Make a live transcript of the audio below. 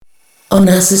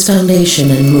Onassis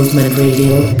Foundation and Movement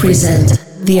Radio present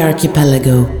The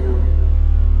Archipelago,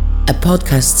 a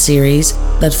podcast series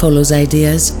that follows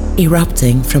ideas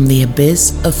erupting from the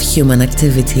abyss of human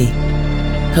activity.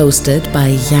 Hosted by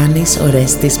Yannis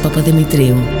Orestis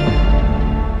Papadimitriou.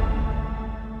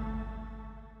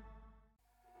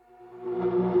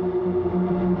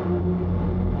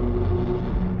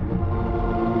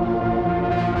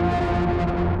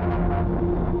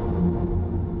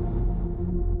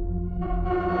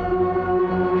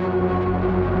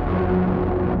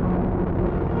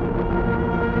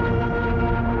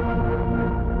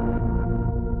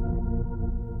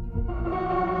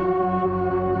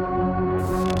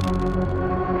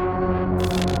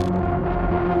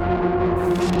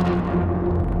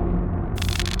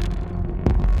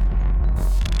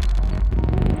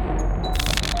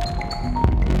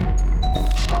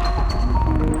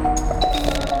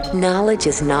 Knowledge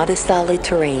is not a solid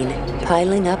terrain,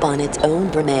 piling up on its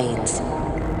own remains.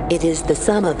 It is the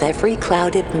sum of every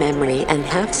clouded memory and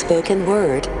half-spoken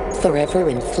word, forever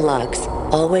in flux,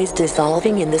 always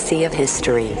dissolving in the sea of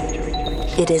history.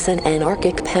 It is an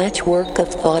anarchic patchwork of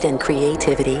thought and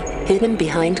creativity, hidden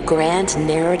behind grand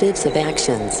narratives of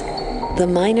actions. The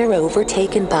minor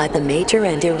overtaken by the major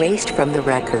and erased from the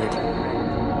record.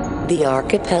 The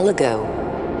Archipelago,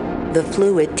 the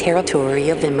fluid territory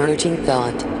of emerging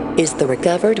thought, is the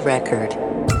recovered record.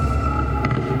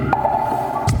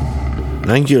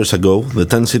 9 years ago, the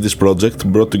 10 Cities project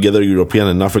brought together European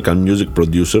and African music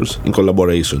producers in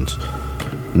collaborations.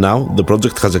 Now, the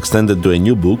project has extended to a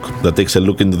new book that takes a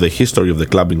look into the history of the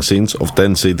clubbing scenes of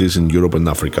 10 cities in Europe and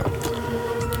Africa.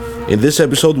 In this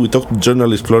episode, we talked to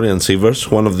journalist Florian Sievers,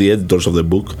 one of the editors of the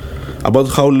book, about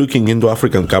how looking into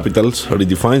African capitals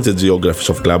redefines the geographies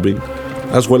of clubbing,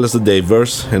 as well as the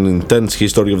diverse and intense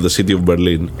history of the city of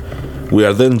Berlin. We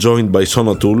are then joined by Son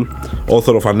O'Toole,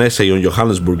 author of an essay on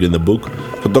Johannesburg in the book,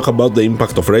 to talk about the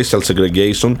impact of racial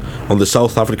segregation on the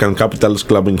South African capital's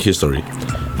clubbing history.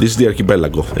 This is The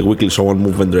Archipelago, a weekly show on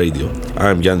Movement Radio. I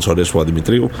am Yannis Orestis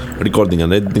Papadimitriou, recording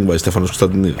and editing by Stefanos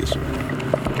Konstantinidis.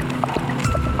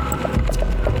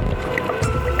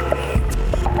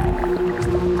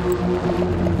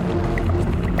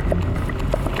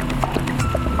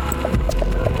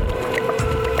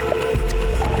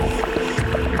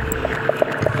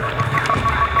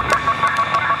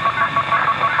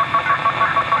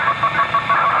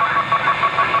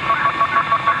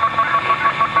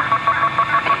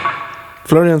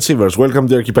 Florian Sievers, welcome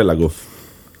to the Archipelago.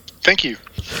 Thank you.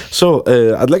 So,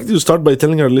 I'd like to start by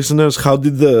telling our listeners how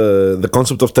did the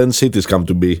concept of 10 cities come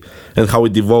to be and how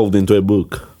it evolved into a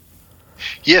book.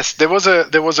 Yes, there was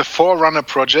a forerunner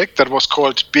project that was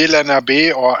called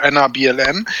BLNRB or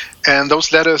NRBLN, and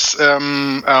those letters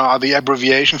are the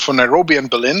abbreviation for Nairobi and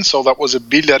Berlin. So that was a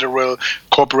bilateral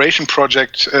cooperation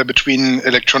project between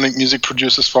electronic music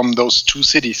producers from those two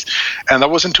cities, and that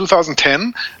was in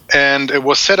 2010. And it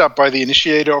was set up by the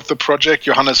initiator of the project,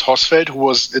 Johannes Hosfeld, who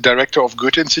was the director of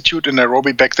Goethe Institute in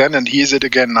Nairobi back then, and he is it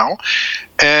again now.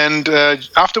 And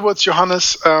afterwards,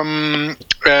 Johannes had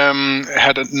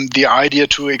the idea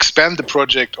to expand the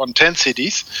project on 10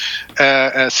 cities,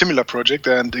 a similar project,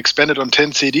 and expand it on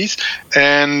 10 cities.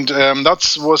 And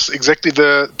that was exactly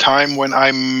the time when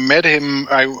I met him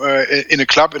in a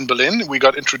club in Berlin. We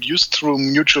got introduced through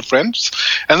mutual friends,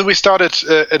 and then we started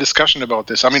a discussion about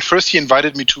this. I mean, first he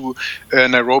invited me to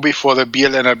Nairobi for the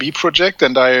BLNRB project,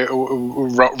 and I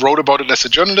wrote about it as a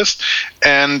journalist.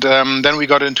 And then we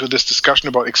got into this discussion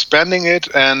about expanding it,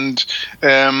 and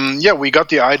we got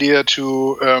the idea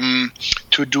to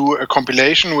do a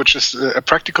compilation, which is a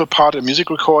practical part, a music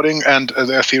recording, and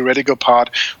a theoretical part,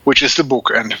 which is the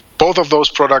book. And both of those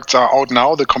products are out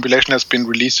now. The compilation has been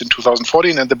released in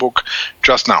 2014, and the book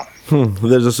just now.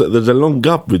 There's a long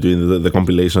gap between the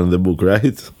compilation and the book,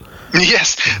 right?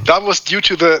 Yes, that was due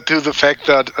to the fact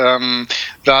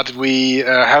that we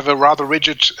have a rather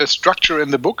rigid structure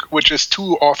in the book, which is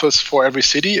 2 authors for every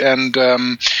city, and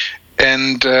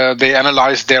they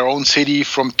analyzed their own city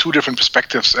from 2 different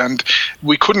perspectives. And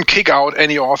we couldn't kick out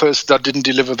any authors that didn't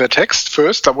deliver their text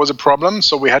first. That was a problem.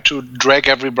 So we had to drag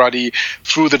everybody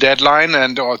through the deadline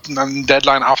or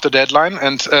deadline after deadline.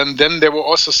 And then there were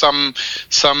also some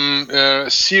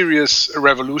serious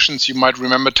revolutions. You might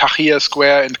remember Tahrir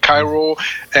Square in Cairo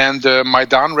and the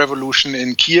Maidan Revolution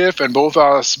in Kiev. And both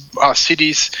are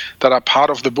cities that are part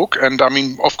of the book. And I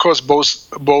mean, of course, both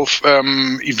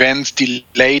events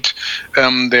delayed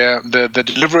the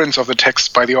deliverance of the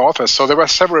text by the authors. So there were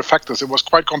several factors. It was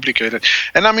quite complicated.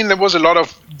 And I mean, there was a lot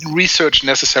of research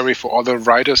necessary for all the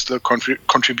writers, the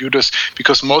contributors,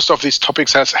 because most of these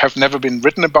topics have never been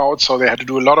written about. So they had to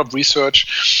do a lot of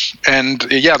research. And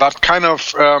that kind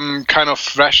of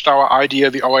thrashed our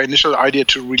initial idea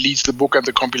to release the book and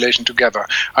the compilation together.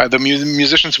 The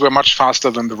musicians were much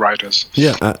faster than the writers.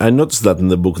 Yeah, I noticed that in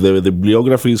the book. The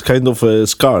bibliography is kind of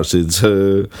scarce. It's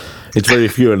very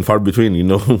few and far between, you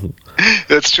know.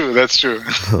 That's true.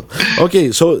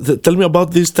 Okay, so tell me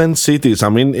about these 10 cities. I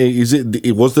mean,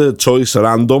 was the choice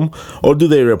random, or do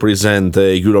they represent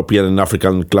European and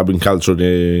African clubbing culture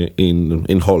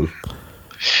in whole?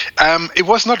 It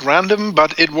was not random,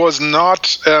 but it was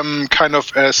not kind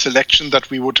of a selection that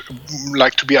we would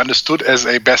like to be understood as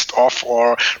a best of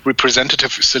or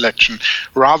representative selection.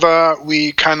 Rather,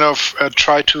 we kind of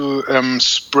try to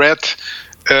spread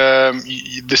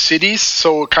the cities,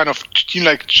 so kind of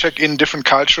check in different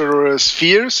cultural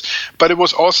spheres, but it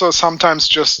was also sometimes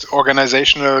just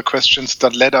organizational questions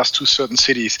that led us to certain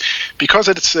cities. Because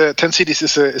it's 10 cities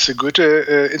is a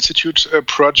Goethe Institute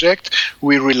project,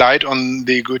 we relied on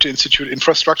the Goethe Institute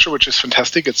infrastructure, which is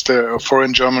fantastic. It's the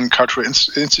Foreign German Cultural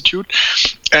Institute,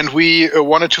 and we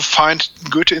wanted to find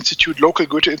local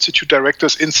Goethe Institute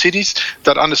directors in cities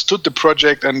that understood the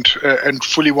project and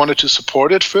fully wanted to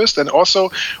support it first. And also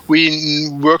we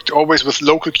worked always with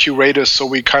local curators, so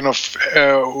we kind of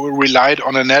relied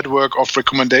on a network of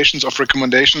recommendations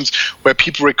where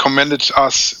people recommended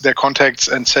us their contacts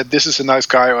and said, this is a nice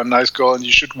guy or a nice girl and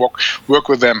you should work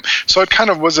with them. So it kind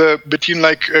of was between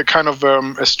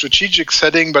a strategic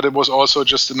setting, but it was also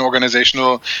just an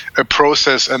organizational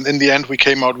process. And in the end, we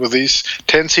came out with these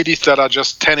 10 cities that are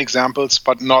just 10 examples,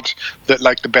 but not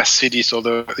the best cities or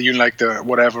the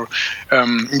whatever.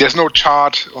 There's no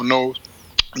chart or no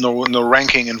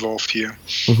ranking involved here.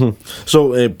 Mm-hmm.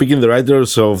 So picking the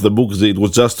writers of the books, it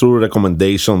was just through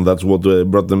recommendation. That's what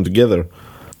brought them together.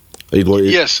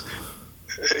 Yes.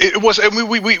 It was, and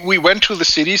we went to the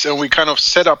cities and we kind of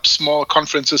set up small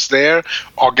conferences there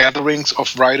or gatherings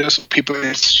of writers, people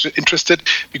interested,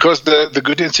 because the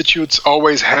Goethe Institutes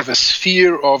always have a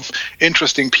sphere of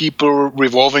interesting people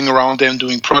revolving around them,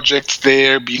 doing projects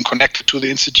there, being connected to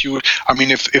the institute. I mean,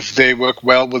 if they work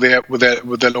well with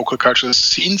their local cultural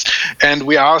scenes, and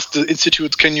we asked the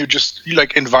institutes, can you just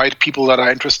invite people that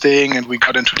are interesting, and we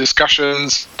got into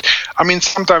discussions. I mean,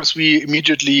 sometimes we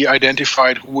immediately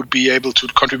identified who would be able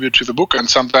to contribute to the book, and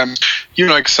sometimes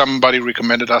somebody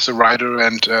recommended us a writer,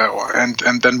 and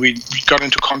then we got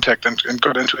into contact and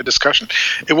got into a discussion.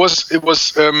 It was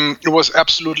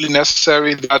absolutely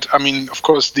necessary that, I mean, of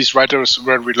course, these writers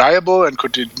were reliable and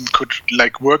could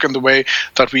work in the way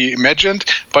that we imagined,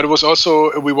 but it was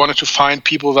also, we wanted to find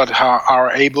people that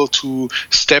are able to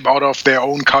step out of their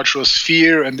own cultural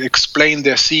sphere and explain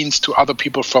their scenes to other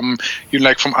people from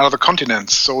other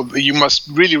continents. So you must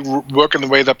really work in the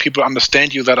way that people understand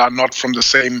you that are not from the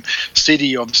same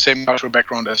city or the same cultural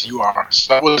background as you are.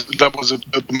 So that was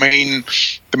the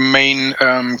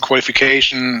main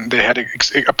qualification they had,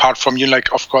 apart from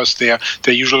of course their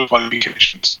usual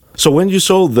qualifications. So when you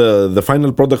saw the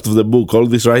final product of the book, all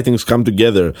these writings come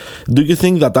together, do you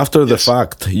think that after the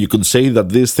fact you could say that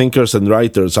these thinkers and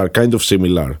writers are kind of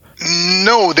similar?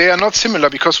 No, they are not similar,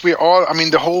 because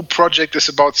the whole project is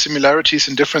about similarities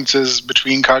and differences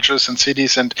between cultures and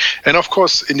cities and of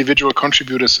course individual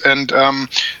contributors. And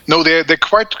no, they're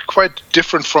quite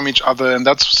different from each other, and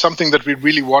that's something that we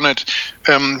really wanted.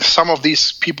 Some of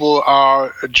these people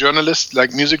are journalists,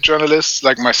 like music journalists,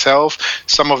 like myself.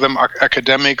 Some of them are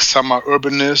academics, some are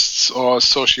urbanists or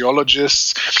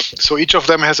sociologists. So each of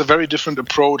them has a very different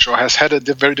approach, or has had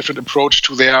a very different approach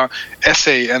to their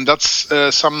essay, and that's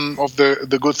some of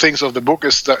the good things of the book,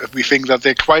 is that we think that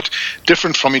they're quite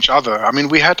different from each other. I mean,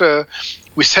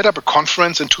 we set up a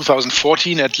conference in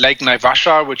 2014 at Lake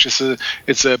Naivasha, which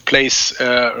is a place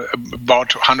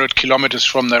about 100 kilometers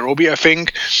from Nairobi, I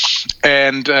think,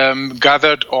 and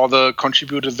gathered all the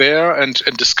contributors there and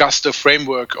discussed the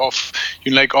framework of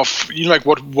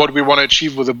what we want to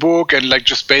achieve with the book, and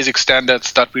just basic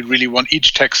standards that we really want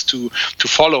each text to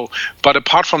follow. But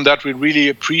apart from that, we really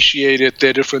appreciated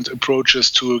their different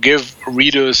approaches to give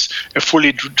readers a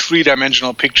fully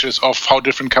three-dimensional pictures of how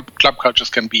different club cultures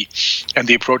can be, and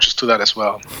the approaches to that as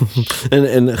well.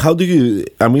 and how do you,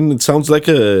 I mean, it sounds like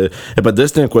a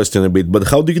pedestrian question a bit, but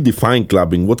how do you define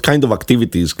clubbing? What kind of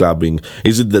activity is clubbing?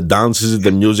 Is it the dance? Is it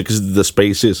the music? Is it the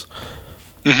spaces?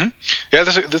 Mm-hmm. Yeah,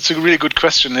 that's a really good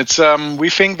question. It's we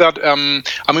think that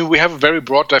we have a very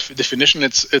broad definition.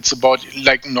 It's about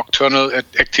like nocturnal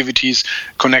activities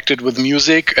connected with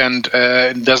music, and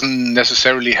it doesn't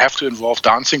necessarily have to involve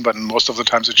dancing, but most of the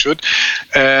times it should.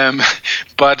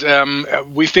 But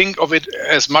we think of it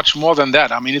as much more than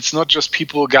that. I mean, it's not just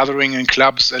people gathering in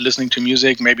clubs, listening to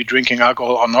music, maybe drinking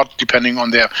alcohol or not, depending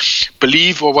on their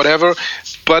belief or whatever.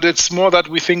 But it's more that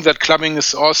we think that clubbing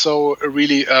is also a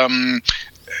really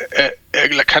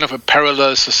like kind of a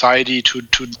parallel society to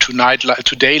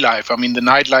day life. I mean, the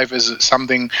nightlife is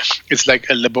something. It's like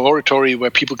a laboratory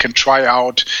where people can try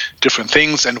out different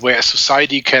things, and where a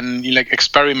society can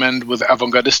experiment with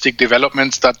avant-gardistic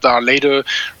developments that are later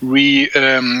re-imported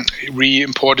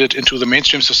into the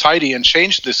mainstream society and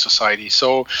change this society.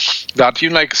 So that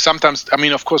sometimes, I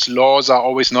mean, of course, laws are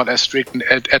always not as strict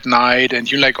at night, and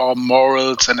all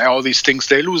morals and all these things,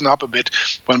 they loosen up a bit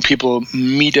when people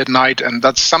meet at night, and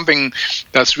that's something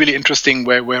that's really interesting,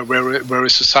 where a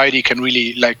society can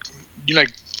really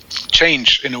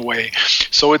change in a way.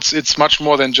 So it's much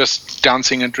more than just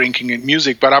dancing and drinking and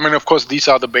music. But I mean, of course, these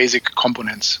are the basic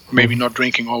components. Maybe not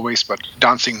drinking always, but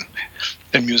dancing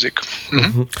and music.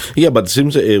 Mm-hmm. Yeah, but it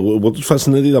seems what's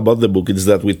fascinating about the book is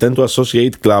that we tend to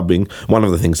associate clubbing. One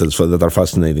of the things that are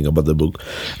fascinating about the book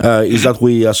is that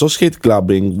we associate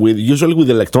clubbing usually with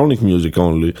electronic music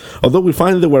only. Although we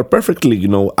find they were perfectly,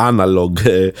 analog,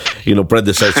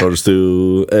 predecessors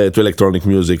to electronic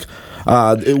music.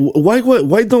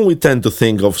 Why don't we tend to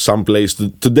think of some place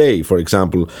today, for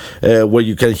example, where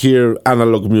you can hear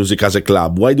analog music as a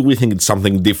club? Why do we think it's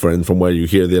something different from where you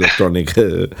hear the electronic?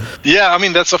 Yeah, I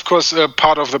mean, that's of course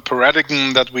part of the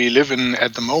paradigm that we live in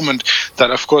at the moment, that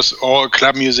of course all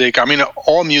club music, I mean,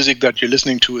 all music that you're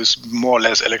listening to is more or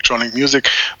less electronic music,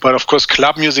 but of course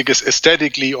club music is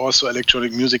aesthetically also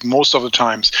electronic music most of the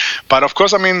times. But of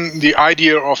course, I mean, the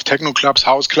idea of techno clubs,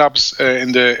 house clubs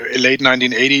in the late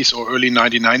 1980s or early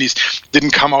 1990s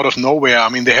didn't come out of nowhere. I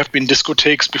mean, there have been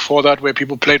discotheques before that where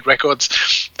people played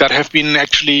records that have been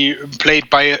actually played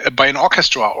by an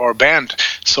orchestra or a band.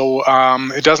 So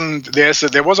it doesn't.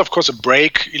 There was of course a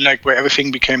break, where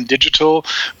everything became digital,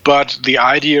 but the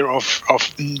idea of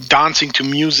dancing to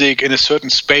music in a certain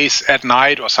space at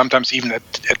night or sometimes even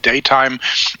at daytime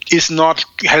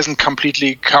hasn't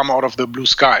completely come out of the blue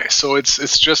sky. So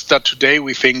it's just that today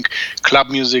we think club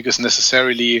music is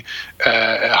necessarily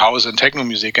house and techno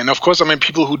music. And of course, I mean,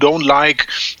 people who don't like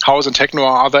house and techno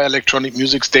or other electronic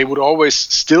musics, they would always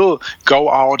still go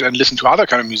out and listen to other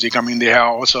kind of music. I mean, there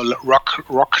are also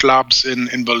rock clubs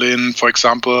in Berlin, for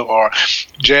example, or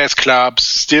jazz clubs.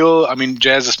 Still, I mean,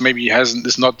 jazz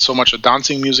is not so much a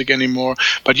dancing music anymore.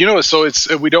 But so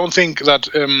we don't think that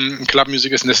club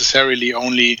music is necessarily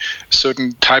only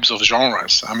certain types of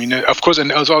genres. I mean, of course,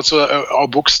 and also our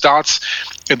book starts.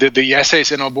 The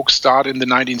essays in our book start in the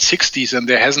 1960s, and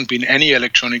there hasn't been any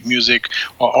electronic music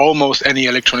or almost any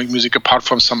electronic music apart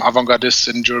from some avant-gardists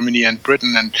in Germany and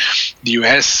Britain and the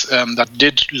US that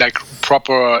did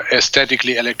proper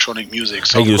aesthetically electronic music.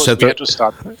 So we had to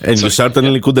start. And you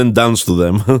certainly couldn't dance to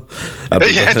them.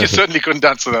 Yeah, you certainly couldn't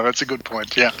dance to them. That's a good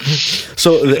point. Yeah.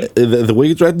 So the way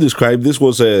you tried to describe this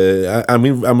was,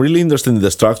 I'm really interested in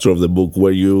the structure of the book,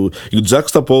 where you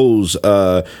juxtapose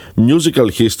musical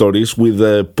histories with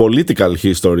political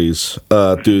histories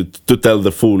to tell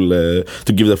the full,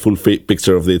 to give the full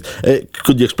picture of it.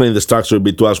 Could you explain the structure a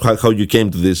bit to us, how you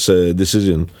came to this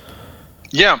decision?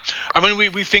 Yeah, I mean,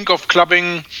 we think of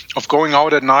clubbing, of going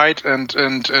out at night and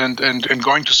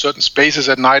going to certain spaces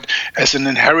at night as an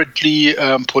inherently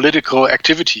political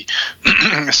activity.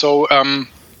 So,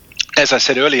 as I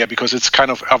said earlier, because it's kind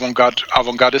of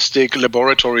avant-gardistic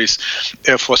laboratories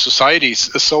for societies.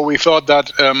 So we thought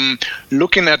that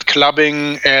looking at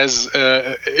clubbing as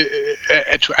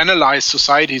to analyze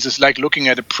societies is like looking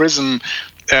at a prism.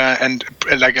 And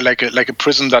like a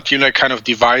prism that kind of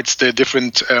divides the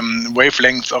different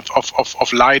wavelengths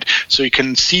of light, so you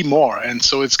can see more. And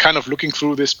so it's kind of looking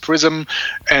through this prism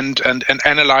and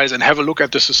analyze and have a look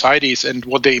at the societies and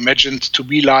what they imagined to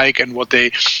be like, and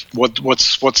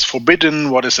what's forbidden,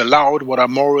 what is allowed, what are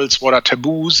morals, what are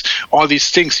taboos, all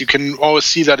these things. You can always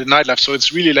see that in nightlife. So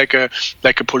it's really like a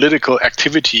political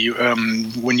activity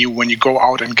when you go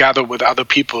out and gather with other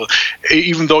people,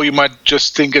 even though you might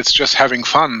just think it's just having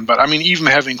fun. But I mean, even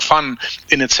having fun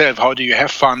in itself, how do you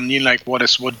have fun? Like what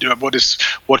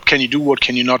can you do, what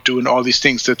can you not do, and all these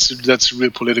things. That's a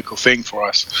real political thing for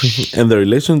us. And the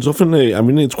relations often,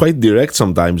 it's quite direct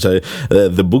sometimes.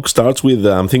 The book starts with,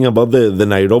 I'm thinking about the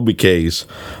Nairobi case,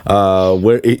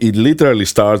 where it literally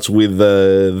starts with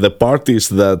the parties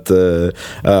that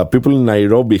people in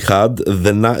Nairobi had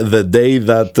the day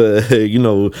that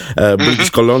British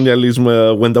colonialism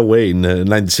went away in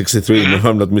 1963, if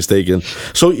I'm not mistaken.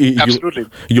 So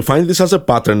you find this as a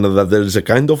pattern that there is a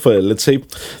kind of let's say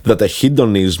that a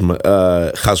hedonism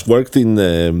has worked in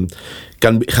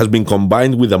has been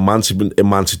combined with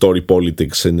emancipatory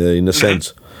politics in a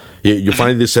sense. You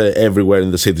find this everywhere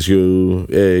in the cities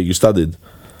you studied.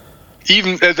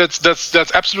 Even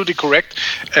that's absolutely correct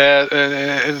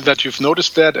that you've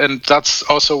noticed that, and that's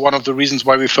also one of the reasons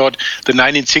why we thought the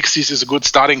 1960s is a good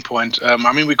starting point.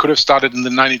 We could have started in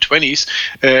the 1920s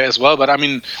as well, but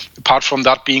apart from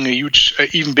that being a huge,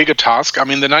 even bigger task, the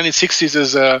 1960s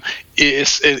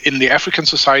is in the African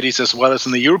societies as well as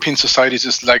in the European societies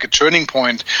is like a turning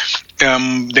point.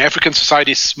 The African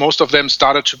societies, most of them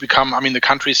started to become, the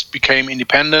countries became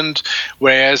independent,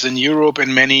 whereas in Europe,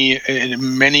 in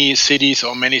many cities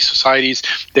or many societies,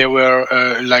 there were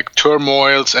like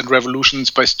turmoils and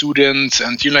revolutions by students,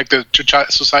 and the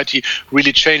society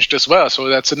really changed as well. So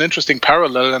that's an interesting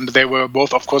parallel, and they were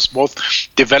both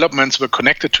developments were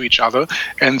connected to each other,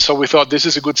 and so we thought this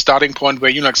is a good starting point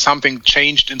where something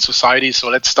changed in society. So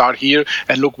let's start here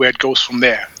and look where it goes from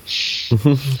there.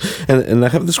 And I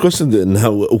have this question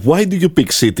now: why do you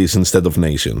pick cities instead of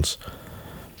nations?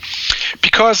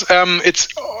 Because it's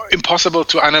impossible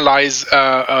to analyze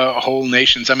whole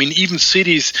nations. Even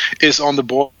cities is on the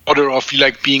border of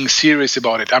being serious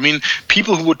about it.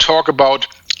 People who would talk about,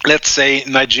 let's say,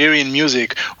 Nigerian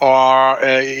music or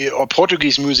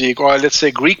Portuguese music, or let's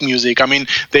say Greek music.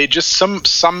 They just some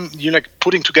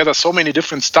putting together so many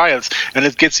different styles, and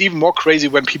it gets even more crazy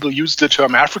when people use the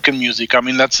term African music.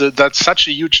 That's such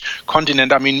a huge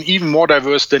continent. Even more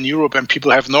diverse than Europe, and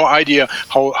people have no idea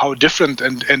how different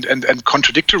and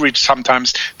contradictory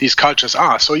sometimes these cultures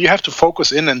are. So you have to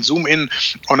focus in and zoom in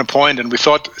on a point. And we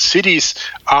thought cities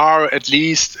are at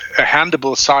least a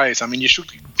handable size. You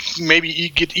should maybe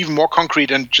get even more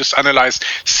concrete and just analyze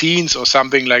scenes or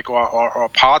something like or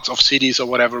parts of cities or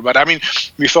whatever. But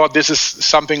we thought this is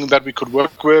something that we could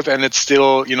work with, and it's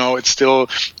still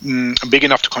big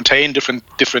enough to contain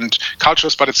different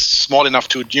cultures, but it's small enough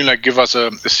to give us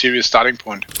a serious starting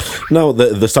point. Now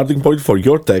the starting point for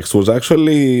your text was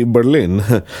actually Berlin.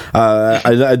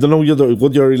 I don't know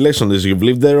what your relation is. You've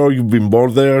lived there or you've been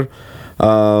born there.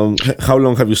 How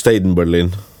long have you stayed in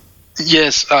Berlin?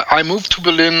 Yes, I moved to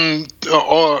Berlin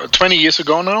 20 years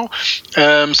ago now.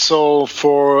 So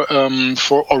for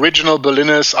original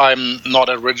Berliners, I'm not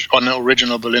an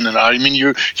original Berliner.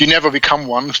 You never become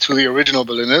one to the original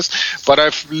Berliners. But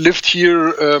I've lived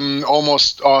here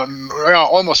almost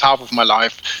half of my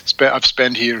life. I've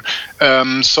spent here.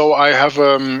 So I have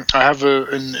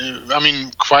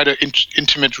quite an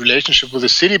intimate relationship with the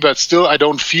city. But still, I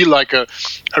don't feel like a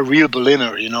real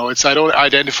Berliner. I don't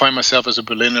identify myself as a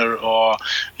Berliner or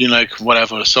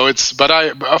whatever. So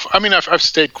I've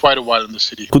stayed quite a while in the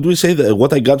city. Could we say that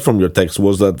what I got from your text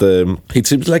was that it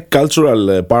seems like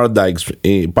cultural paradigms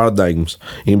in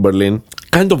Berlin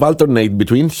kind of alternate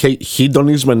between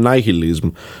hedonism and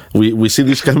nihilism. We see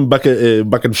this coming back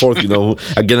and forth,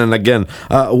 again and again.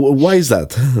 Why is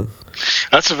that?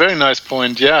 That's a very nice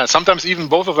point. Yeah, sometimes even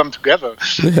both of them together.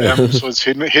 So it's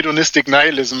hedonistic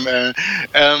nihilism.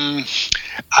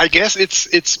 I guess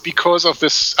it's because of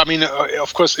this.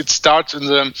 Of course, it starts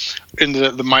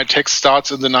my text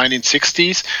starts in the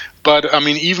 1960s. But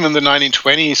even in the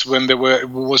 1920s, when it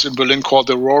was in Berlin called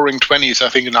the Roaring '20s, I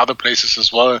think in other places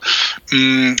as well,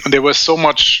 there was so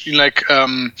much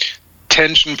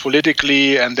tension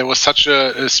politically, and there was such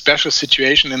a special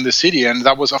situation in the city. And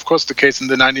that was, of course, the case in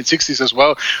the 1960s as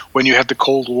well, when you had the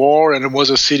Cold War, and it was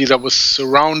a city that was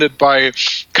surrounded by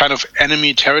kind of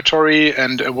enemy territory,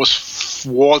 and it was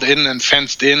walled in and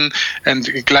fenced in, and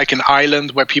like an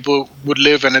island where people would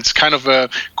live. And it's kind of a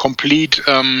complete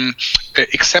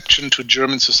exception to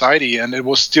German society, and it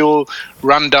was still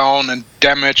run down and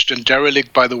damaged and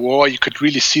derelict by the war. You could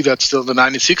really see that still in the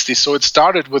 1960s. So it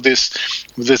started with this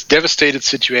devastated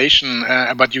situation,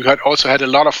 but you also had a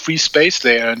lot of free space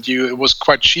there, and it was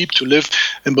quite cheap to live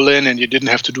in Berlin, and you didn't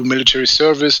have to do military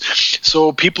service.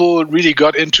 So people really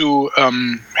got into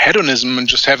hedonism and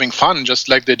just having fun, just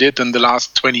like they did in the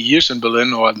last 20 years in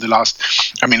Berlin, or in the last,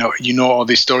 all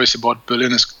these stories about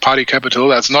Berlin as party capital.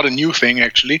 That's not a new thing,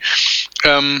 actually.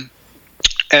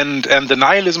 and the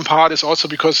nihilism part is also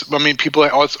because people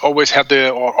always had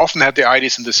often had the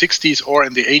ideas in the 60s or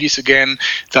in the 80s again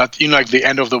that like the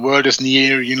end of the world is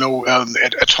near,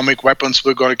 atomic weapons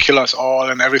were going to kill us all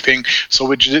and everything, so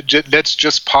let's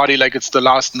just party like it's the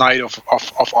last night of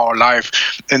our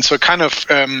life. And so kind of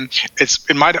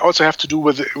it might also have to do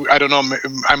with, I don't know,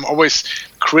 I'm always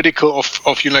critical of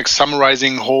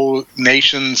summarizing whole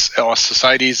nations or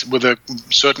societies with a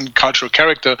certain cultural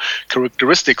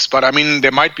characteristics, but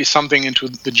there might be something into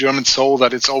the German soul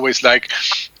that it's always like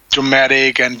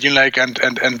dramatic and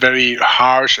and very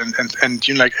harsh and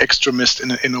extremist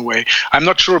in a way. I'm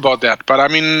not sure about that, but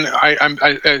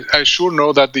I sure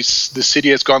know that the city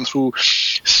has gone through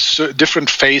different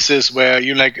phases where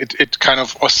it kind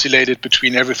of oscillated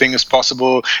between everything is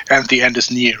possible and the end is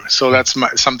near. So that's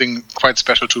something quite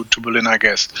special to Berlin, I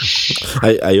guess.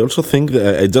 I also think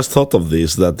I just thought of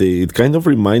this, that it kind of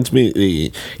reminds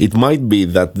me. It might be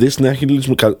that this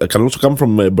nihilism can also come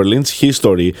from Berlin's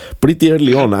history pretty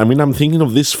early on. I'm thinking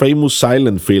of this famous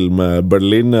silent film,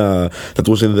 Berlin, that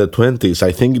was in the 20s.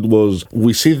 I think it was.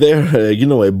 We see there,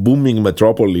 a booming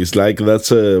metropolis. Like that's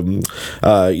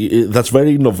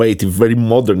very innovative, very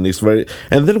modernist,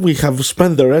 and then we have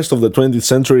spent the rest of the 20th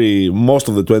century, most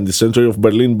of the 20th century of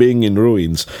Berlin being in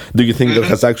ruins. Do you think that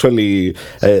has actually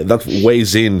that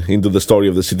weighs into the story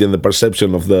of the city and the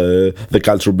perception of the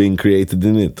culture being created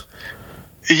in it?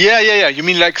 Yeah. You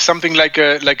mean like something like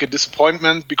a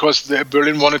disappointment because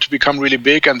Berlin wanted to become really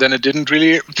big and then it didn't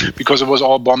really because it was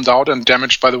all bombed out and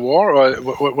damaged by the war, or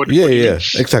what? Yeah,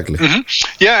 exactly. Mm-hmm.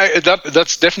 Yeah,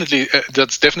 that's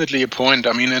definitely a point.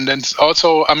 And then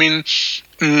also, I'm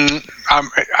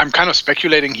kind of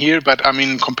speculating here, but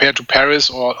compared to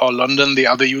Paris or London, the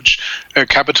other huge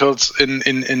capitals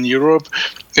in Europe,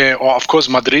 or of course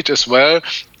Madrid as well,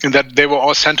 in that they were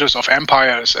all centers of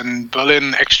empires. And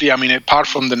Berlin, actually, apart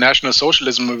from the National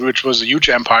Socialism, which was a huge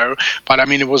empire, but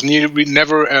it was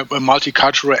never a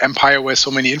multicultural empire where so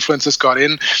many influences got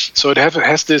in. So it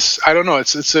has this, I don't know,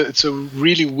 it's a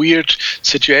really weird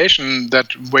situation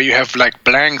where you have like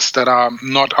blanks that are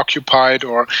not occupied,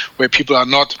 or where people are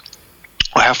not,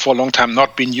 or have for a long time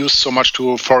not been used so much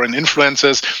to foreign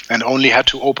influences and only had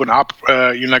to open up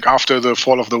after the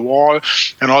fall of the wall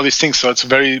and all these things. So it's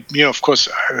very, of course,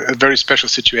 a very special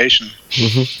situation.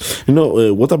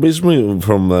 Mm-hmm. What amazed me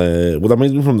from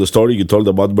the story you told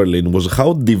about Berlin was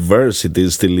how diverse it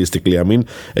is stylistically.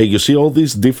 You see all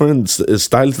these different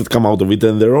styles that come out of it,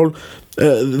 and they're all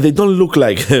they don't look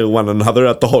like one another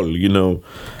at all.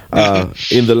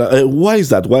 Why is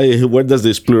that? Where does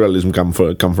this pluralism come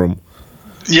from?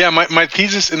 Yeah, my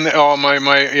thesis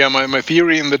my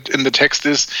theory in the text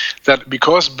is that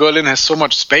because Berlin has so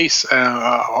much space,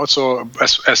 also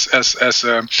as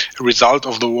a result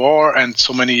of the war, and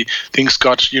so many things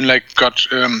got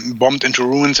bombed into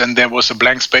ruins, and there was a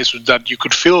blank space that you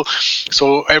could fill.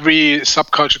 So every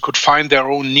subculture could find their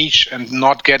own niche and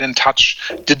not get in touch.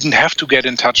 Didn't have to get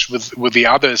in touch with the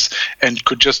others, and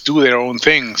could just do their own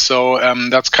thing. So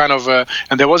that's kind of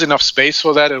and there was enough space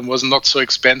for that, and was not so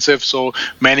expensive. So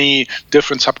many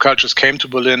different subcultures came to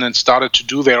Berlin and started to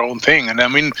do their own thing.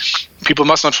 And people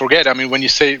must not forget, when you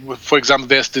say, for example,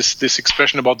 there's this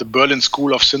expression about the Berlin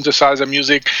school of synthesizer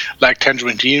music, like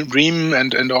Tangerine Dream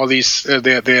and all these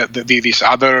these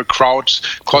other crowds,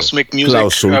 cosmic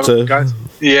music guys.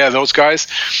 Yeah, those guys.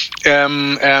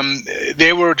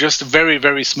 They were just a very,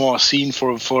 very small scene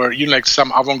for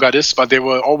some avant-gardists, but there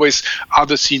were always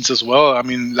other scenes as well.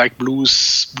 Like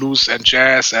blues and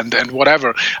jazz and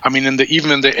whatever.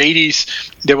 Even in the 80s,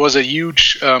 there was a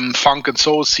huge funk and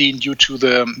soul scene due to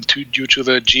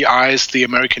the GIs, the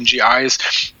American GIs,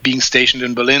 being stationed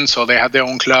in Berlin. So they had their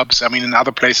own clubs. In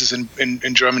other places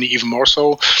in Germany even more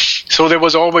so. So there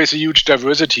was always a huge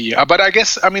diversity. But I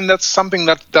guess that's something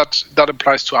that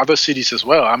applies to other cities as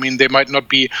well. They might not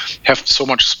have so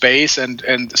much space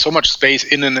and so much space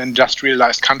in an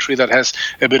industrialized country that has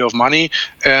a bit of money.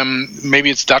 Maybe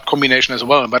it's that combination as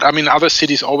well. But other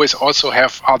cities always also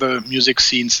have other music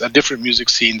scenes, different music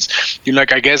scenes.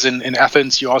 I guess in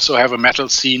Athens you also have a metal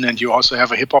scene and you also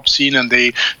have a hip hop scene, and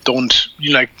they don't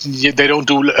they don't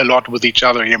do a lot with each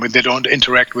other. They don't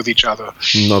interact with each other.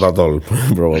 Not at all,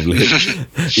 probably.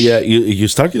 Yeah, you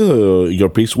started your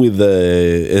piece with,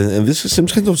 and this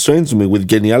seems kind of strange to me, with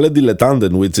Geniale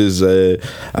Dilettanten, which is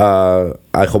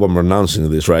I hope I'm pronouncing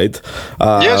this right.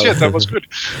 Yes, that was good.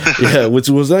 Yeah, which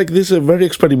was like this very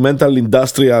experimental,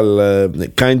 industrial,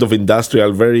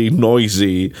 very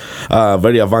noisy,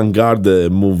 very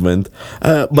avant-garde movement.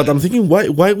 But I'm thinking,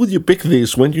 why would you pick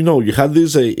this when you had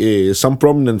these some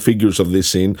prominent figures of this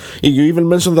scene? You even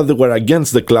mentioned that they were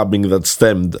against the clubbing that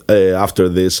stemmed after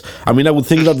this. I mean, I would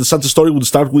think that such a story would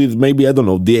start with maybe, I don't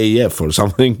know, DAF or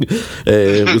something.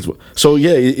 So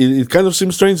yeah, it kind of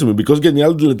seems strange to me because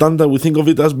Genial Dilettante, we think of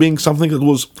it as being something that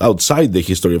was outside the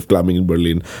history of clubbing in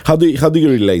Berlin. How do you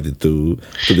relate it to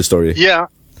the story? Yeah.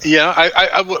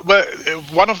 Well,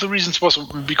 one of the reasons was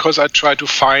because I tried to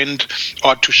find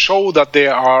or to show that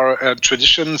there are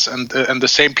traditions and the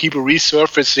same people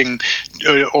resurfacing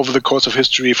over the course of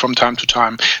history from time to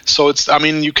time. So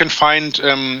you can find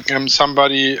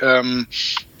somebody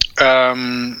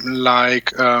like,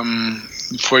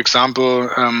 for example,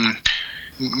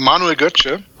 Manuel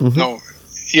Götze. Mm-hmm. No.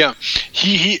 Yeah,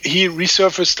 he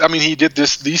resurfaced. I mean, he did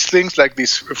these things like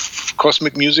these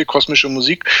cosmic music, kosmische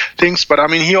Musik things. But I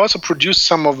mean, he also produced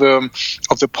some of the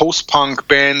post-punk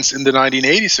bands in the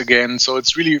 1980s again. So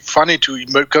it's really funny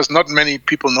because not many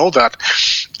people know that.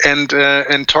 And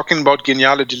talking about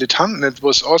Geniale Dilettanten, it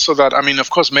was also that, I mean, of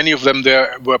course, many of them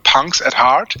there were punks at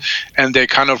heart, and they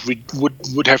kind of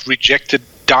would have rejected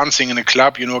dancing in a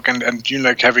club, and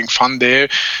like having fun there.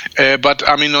 But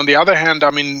I mean, on the other hand,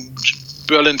 I mean,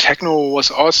 Berlin techno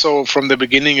was also from the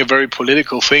beginning a very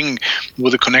political thing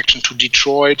with a connection to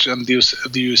Detroit and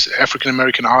these African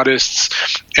American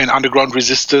artists and underground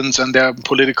resistance and their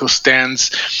political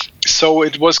stance. So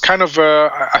it was kind of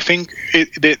I think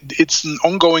it's an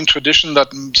ongoing tradition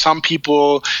that some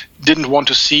people didn't want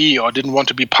to see or didn't want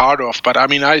to be part of. But I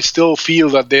mean, I still feel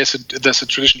that there's a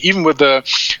tradition, even with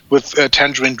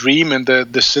Tangerine Dream and the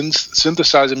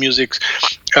synthesizer music.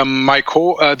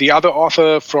 The other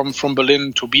author from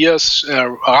Berlin, Tobias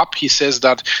Rapp, he says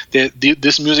that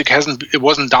this music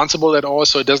wasn't danceable at all,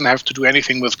 so it doesn't have to do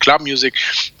anything with club music.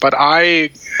 But I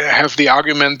have the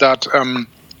argument that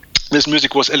this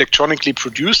music was electronically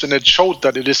produced, and it showed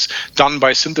that it is done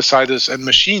by synthesizers and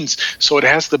machines. So it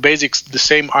has the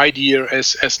same idea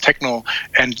as techno.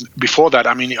 And before that,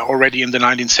 I mean, already in the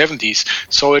 1970s.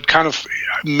 So it kind of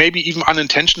maybe even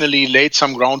unintentionally laid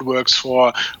some groundworks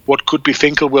for what could be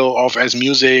thinkable of as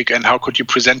music and how could you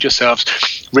present yourselves.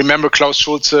 Remember Klaus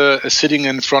Schulze sitting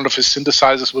in front of his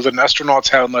synthesizers with an astronaut's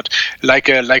helmet, like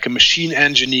a machine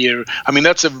engineer. I mean,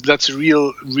 that's a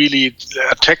really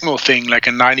techno thing, like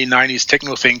a 1990s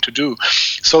techno thing to do.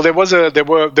 So there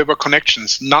were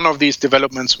connections. None of these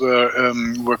developments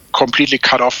were completely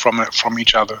cut off from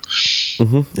each other.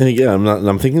 Mm-hmm. Yeah,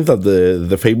 I'm thinking that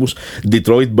the famous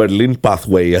Detroit-Berlin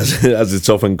pathway, as it's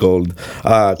often called,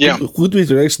 could be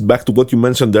traced back to what you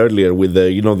mentioned earlier with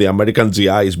the American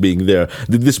GIs being there.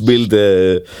 Did this build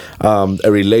a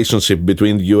relationship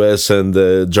between the US and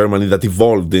Germany that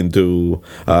evolved into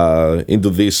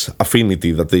this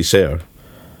affinity that they share?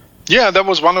 Yeah, that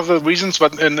was one of the reasons,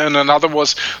 but and another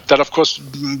was that, of course,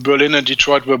 Berlin and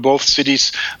Detroit were both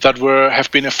cities that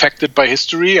have been affected by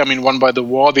history. I mean, one by the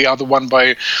war, the other one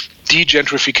by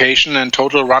degentrification and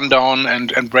total rundown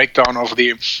and breakdown of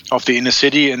the inner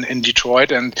city in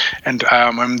Detroit. And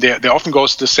there often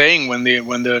goes the saying when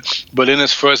the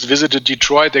Berliners first visited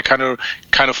Detroit, they kind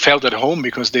of felt at home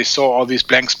because they saw all these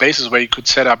blank spaces where you could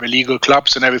set up illegal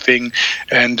clubs and everything.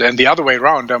 And the other way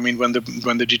around. I mean, when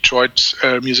the Detroit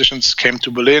musicians came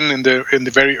to Berlin in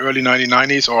the very early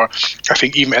 1990s, or I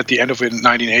think even at the end of the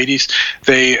 1980s,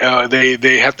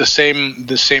 they had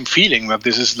the same feeling that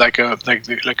this is like a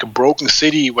broken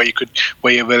city where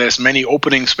there's many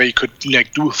openings where you could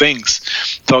do things.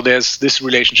 So there's this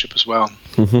relationship as well.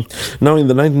 Mm-hmm. Now in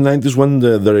the 1990s, when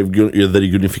the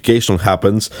reunification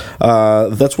happens,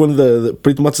 that's when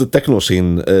pretty much the techno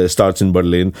scene starts in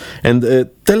Berlin. And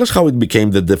tell us how it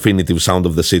became the definitive sound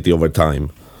of the city over time.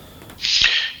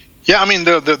 Yeah, I mean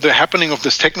the happening of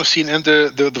this techno scene and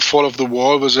the fall of the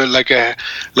wall was like a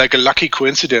lucky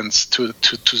coincidence to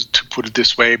put it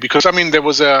this way, because I mean there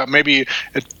was maybe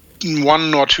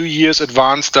 1 or 2 years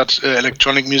advanced that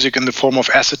electronic music in the form of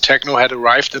acid techno had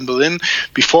arrived in Berlin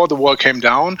before the wall came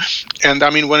down. And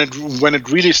I mean, when it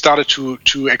really started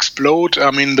to explode, I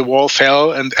mean, the wall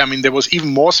fell, and I mean, there was even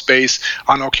more space,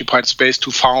 unoccupied space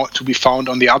to be found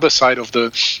on the other side of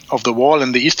the wall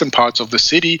in the eastern parts of the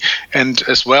city. And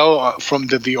as well, from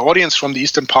the audience from the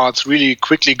eastern parts really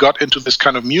quickly got into this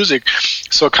kind of music.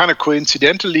 So kind of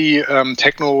coincidentally,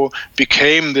 techno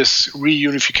became this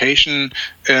reunification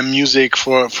music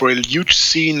for a huge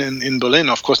scene in Berlin.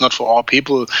 Of course, not for all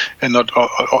people, and not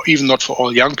or even not for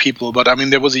all young people. But I mean,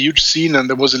 there was a huge scene, and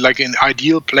there was like an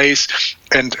ideal place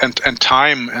and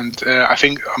time. And I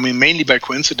think, I mean, mainly by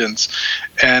coincidence,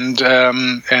 and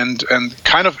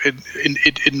kind of it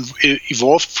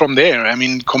evolved from there. I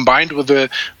mean, combined with a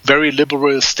very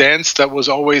liberal stance that was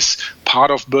always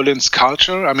part of Berlin's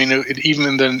culture. I mean, even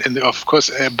in the of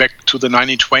course back to the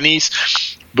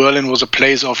 1920s, Berlin was a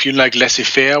place of like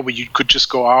laissez-faire, where you could just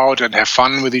go out and have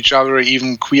fun with each other,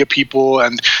 even queer people,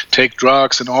 and take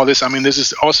drugs and all this. I mean, this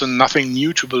is also nothing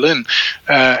new to Berlin.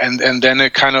 And then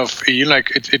it kind of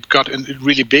it got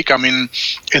really big. I mean,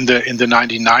 in the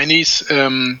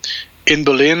 1990s. In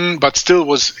Berlin, but still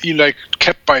was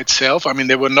kept by itself. I mean,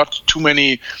 there were not too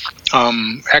many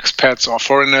expats or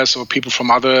foreigners or people from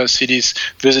other cities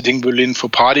visiting Berlin for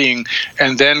partying.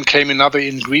 And then came another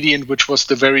ingredient, which was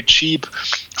the very cheap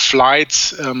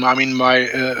flights. I mean,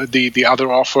 the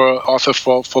other author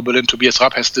for Berlin, Tobias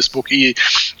Rapp, has this book,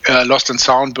 Lost in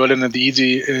Sound, Berlin and the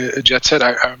Easy Jet Set.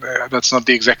 That's not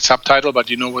the exact subtitle,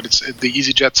 but you know what? It's the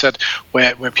Easy Jet Set,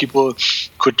 where people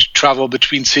could travel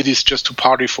between cities just to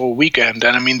party for a weekend. And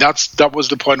I mean, that was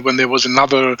the point when there was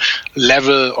another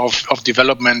level of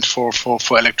development for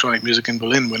electronic music in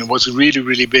Berlin, when it was really,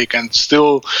 really big. And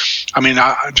still, I mean,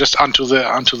 just until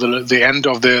the end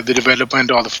of the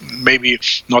development, or maybe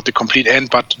not the complete end,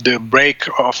 but the break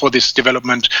for this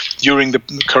development during the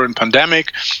current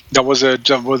pandemic, there was a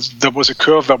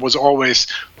curve that was always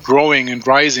growing and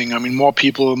rising. I mean, more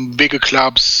people, bigger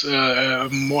clubs,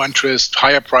 more interest,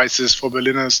 higher prices for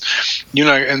Berliners,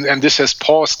 and this has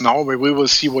paused now, but we will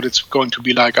see what it's going to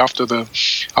be like after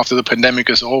the pandemic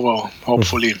is over,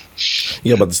 hopefully.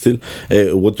 Yeah, but still,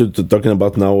 what you're talking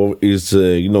about now is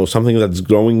something that's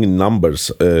growing in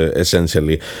numbers,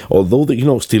 essentially. Although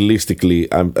stylistically,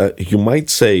 you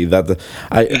might say that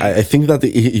I think that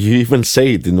you even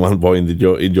say it in one point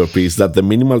in your piece, that the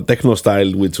minimal techno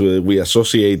style, which we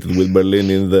associated with Berlin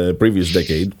in the previous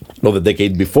decade, or the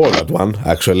decade before that one,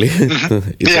 actually,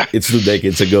 it's 2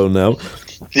 decades ago now.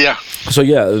 Yeah. So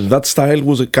that style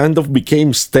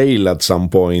became stale at some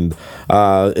point.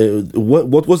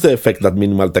 What was the effect that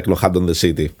minimal techno had on the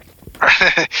city?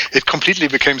 It completely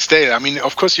became stale. I mean,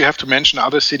 of course, you have to mention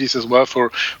other cities as well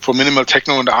for minimal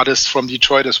techno, and artists from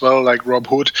Detroit as well, like Rob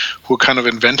Hood, who kind of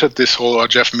invented this whole, or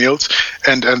Jeff Mills.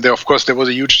 And there, of course, there was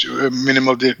a huge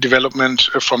minimal development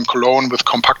from Cologne with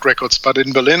Compact Records. But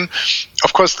in Berlin,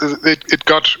 of course, it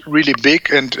got really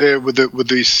big, and with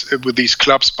these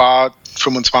clubs, Bar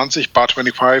 25, Bar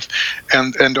 25,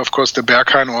 and of course the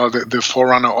Berghain, or the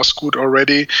forerunner Ostgut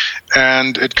already,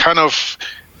 and it kind of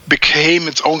became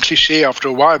its own cliche after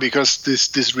a while, because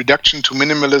this reduction to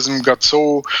minimalism got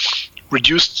so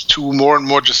reduced to more and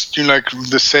more just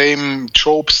the same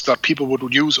tropes that people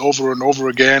would use over and over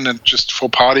again, and just for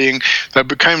partying, that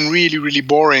became really, really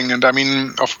boring. And I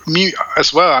mean, of me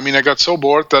as well, I mean, I got so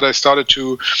bored that I started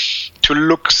to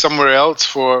look somewhere else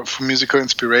for musical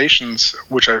inspirations,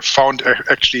 which I found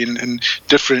actually in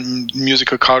different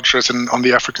musical cultures and on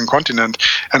the African continent.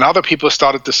 And other people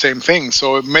started the same thing.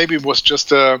 So maybe it was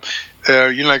just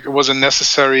it was a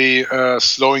necessary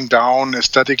slowing down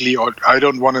aesthetically, or I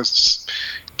don't want to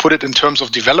put it in terms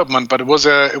of development, but it was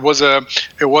a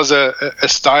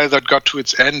style that got to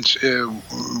its end.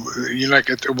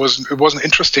 It wasn't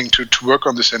interesting to work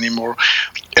on this anymore,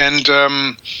 and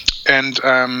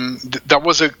that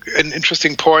was an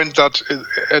interesting point that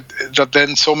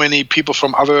then so many people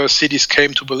from other cities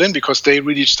came to Berlin, because they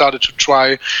really started to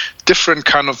try different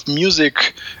kind of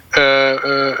musical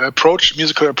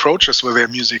approaches with their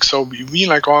music. So we,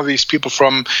 like all these people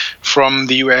from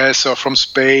the US or from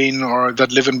Spain, or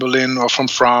that live in Berlin, or from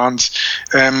France,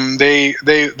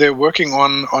 they're working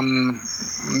on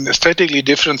aesthetically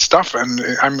different stuff. And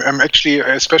I'm actually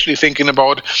especially thinking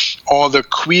about all the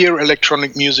queer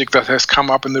electronic music that has come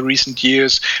up in the recent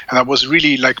years, and that was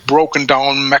really like broken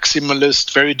down,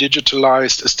 maximalist, very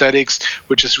digitalized aesthetics,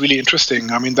 which is really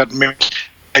interesting. I mean, that makes,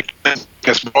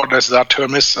 as broad as that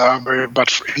term is,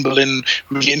 but in Berlin,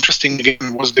 really interesting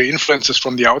again was the influences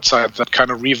from the outside that kind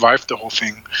of revived the whole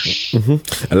thing.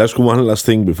 Mm-hmm. I'll ask you one last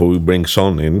thing before we bring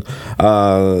Sean in.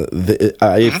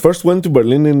 I first went to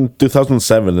Berlin in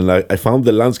 2007, and I found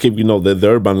the landscape, the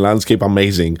urban landscape,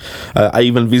 amazing. I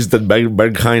even visited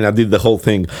Berghain. I did the whole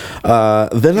thing.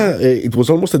 Then it was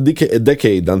almost a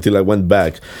decade until I went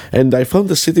back, and I found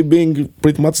the city being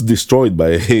pretty much destroyed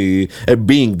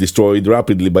being destroyed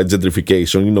rapidly by gentrification.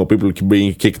 People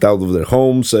being kicked out of their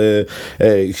homes,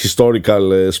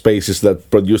 historical spaces that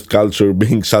produced culture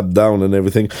being shut down and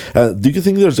everything. Do you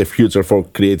think there's a future for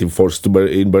creative force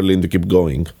in Berlin to keep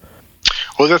going?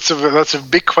 Well, that's a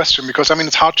big question, because I mean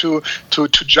it's hard to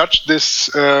judge this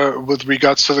with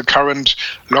regards to the current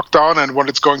lockdown and what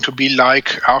it's going to be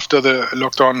like after the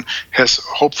lockdown has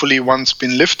hopefully once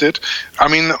been lifted. I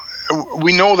mean,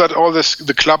 we know that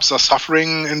the clubs are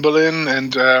suffering in Berlin,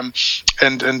 and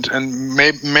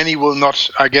many will not.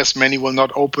 I guess many will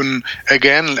not open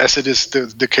again, as it is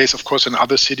the case, of course, in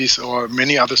other cities or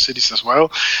many other cities as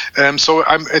well. So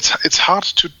it's hard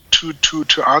to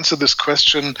answer this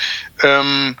question.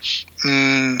 I'm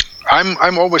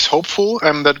always hopeful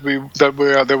that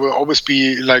there will always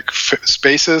be like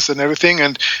spaces and everything,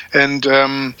 and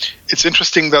it's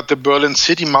interesting that the Berlin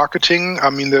city marketing, I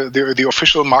mean the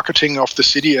official marketing of the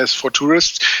city as for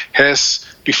tourists, has,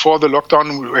 before the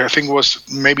lockdown, I think was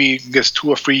maybe 2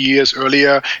 or 3 years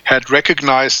earlier, had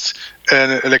recognized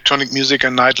electronic music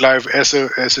and nightlife as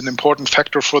an important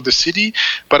factor for the city.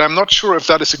 But I'm not sure if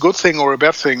that is a good thing or a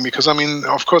bad thing, because I mean,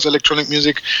 of course, electronic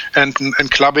music and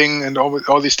clubbing and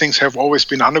all these things have always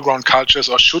been underground cultures,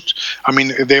 or should. I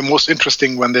mean, they're most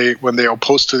interesting when they are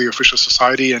opposed to the official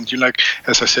society, and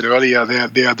as I said earlier,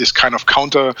 they are this kind of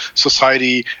counter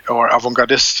society or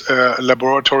avant-gardist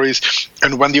laboratories.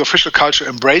 And when the official culture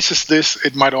embraces this,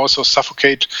 it might also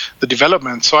suffocate the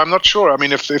development. So I'm not sure. I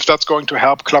mean, if that's going to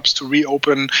help clubs to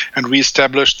reopen and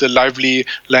reestablish the lively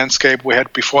landscape we had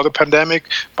before the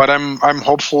pandemic, but I'm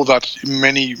hopeful that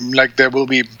there will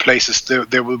be places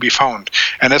there will be found.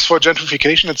 And as for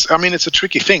gentrification, it's a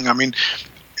tricky thing. I mean,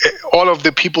 all of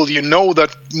the people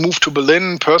that move to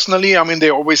Berlin personally, I mean,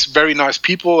 they're always very nice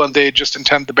people and they just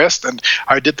intend the best. And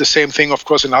I did the same thing, of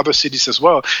course, in other cities as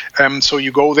well. So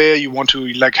you go there, you want to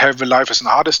have a life as an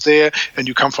artist there, and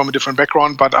you come from a different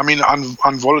background. But I mean,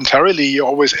 involuntarily, you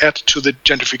always add to the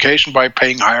gentrification by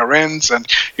paying higher rents and,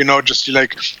 just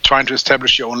trying to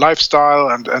establish your own lifestyle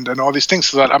and all these things.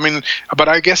 So that, I mean, but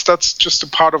I guess that's just a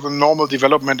part of a normal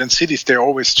development in cities. They're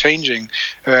always changing.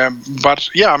 But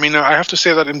yeah, I mean, I have to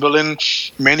say that in Berlin,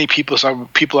 many people are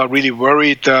really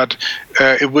worried that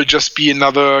it will just be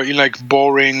another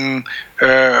boring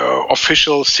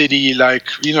official city,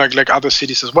 like other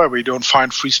cities as well, where you don't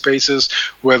find free spaces,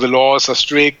 where the laws are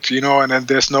strict, and then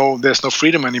there's no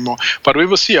freedom anymore. But we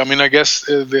will see. I mean, I guess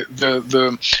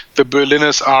the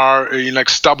Berliners are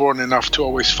stubborn enough to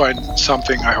always find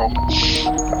something, I hope.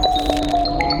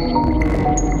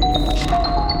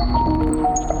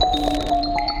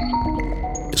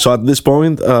 So at this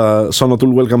point,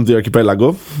 Sonatul, welcome to the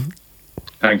Archipelago.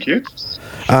 Thank you.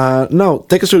 Now,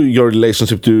 take us through your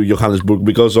relationship to Johannesburg,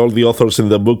 because all the authors in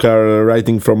the book are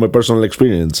writing from a personal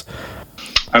experience.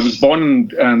 I was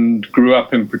born and grew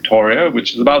up in Pretoria,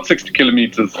 which is about 60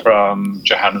 kilometers from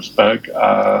Johannesburg.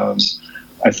 I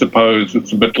suppose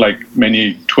it's a bit like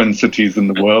many twin cities in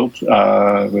the world,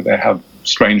 where they have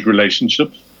strange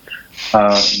relationships.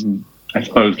 I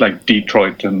suppose like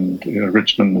Detroit and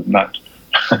Richmond and that.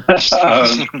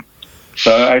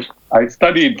 So I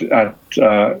studied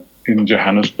in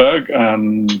Johannesburg,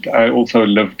 and I also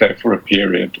lived there for a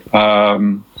period.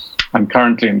 I'm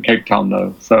currently in Cape Town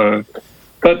though.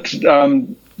 But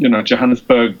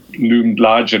Johannesburg loomed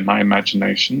large in my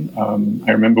imagination.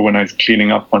 I remember when I was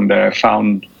cleaning up one day, I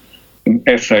found an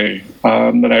essay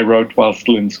that I wrote while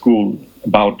still in school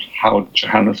about how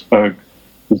Johannesburg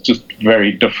was just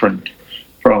very different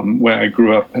from where I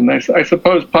grew up. And I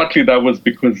suppose partly that was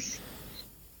because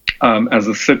as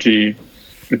a city,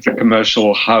 it's a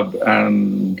commercial hub,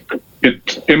 and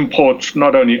it imports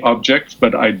not only objects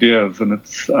but ideas, and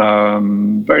it's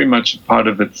very much a part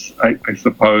of its, I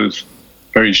suppose,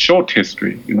 very short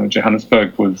history.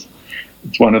 Johannesburg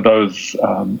it's one of those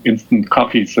instant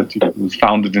coffee cities. It was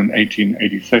founded in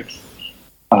 1886.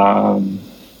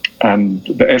 And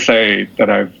the essay that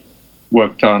I've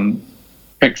worked on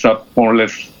picks up more or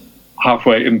less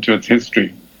halfway into its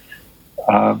history.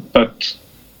 But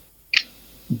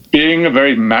being a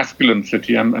very masculine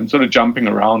city, I'm sort of jumping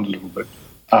around a little bit.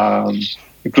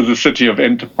 It was a city of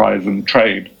enterprise and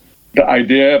trade. The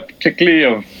idea, particularly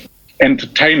of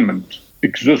entertainment,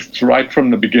 exists right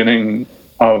from the beginning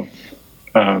of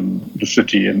the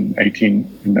city in the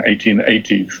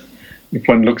 1880s. If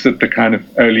one looks at the kind of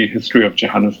early history of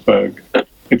Johannesburg,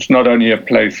 it's not only a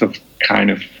place of kind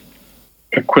of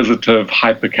acquisitive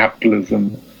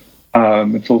hyper-capitalism,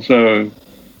 it's also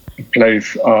a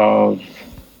place of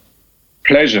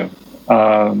pleasure,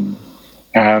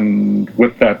 and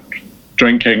with that,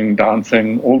 drinking,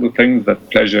 dancing, all the things that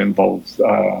pleasure involves.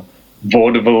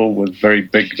 Vaudeville was very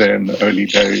big there in the early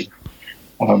days.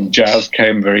 Jazz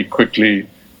came very quickly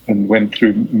and went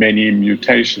through many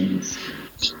mutations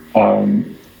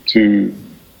and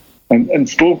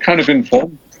still kind of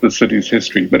informs the city's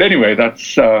history. But anyway,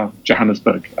 that's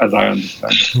Johannesburg, as I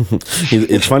understand.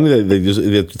 It's funny that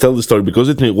you tell the story, because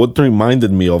what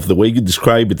reminded me of the way you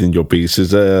describe it in your piece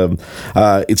is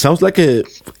it sounds like a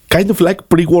kind of like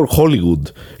pre-war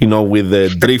Hollywood,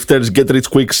 with drifters,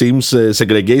 get-rich-quick schemes,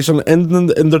 segregation,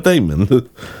 and entertainment.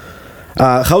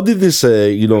 How did this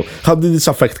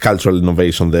affect cultural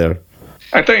innovation there?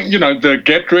 I think, the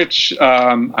get-rich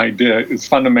idea is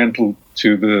fundamental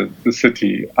to the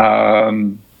city.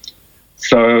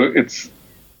 So it's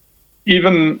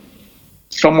even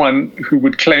someone who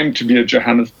would claim to be a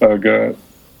Johannesburger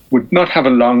would not have a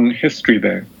long history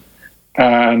there.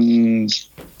 And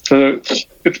so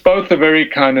it's both a very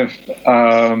kind of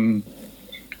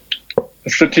a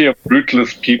city of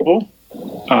rootless people,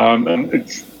 and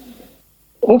it's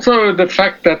also the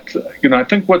fact that, I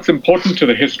think what's important to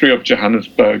the history of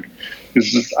Johannesburg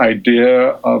is this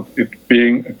idea of it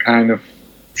being a kind of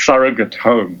surrogate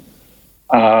home.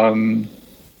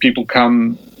 People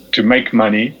come to make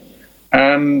money,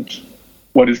 and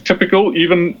what is typical,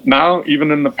 even now, even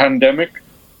in the pandemic,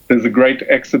 there's a great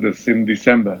exodus in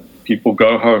December. People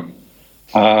go home.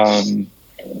 And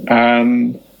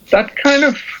that kind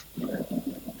of,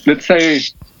 let's say,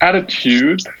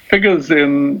 attitude figures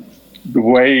in the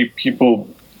way people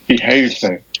behave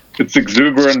there. It's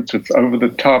exuberant, it's over the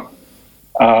top.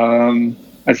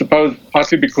 I suppose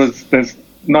partly because there's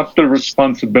not the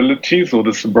responsibilities or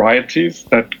the sobrieties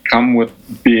that come with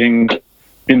being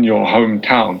in your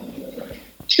hometown.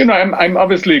 I'm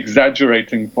obviously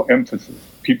exaggerating for emphasis.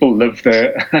 People live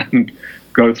there and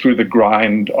go through the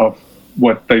grind of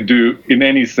what they do in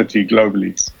any city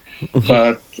globally.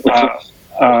 But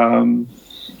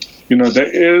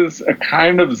there is a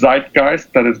kind of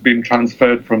zeitgeist that has been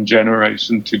transferred from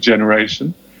generation to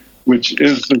generation, which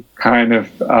is the kind of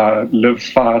live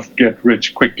fast, get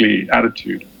rich quickly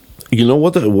attitude.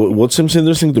 What seems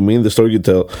interesting to me in the story you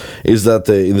tell is that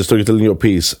in the story you tell in your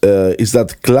piece is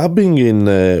that clubbing we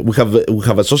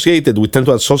tend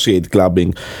to associate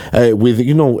clubbing with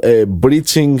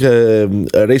breaching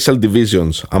racial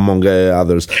divisions among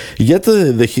others. Yet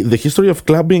the history of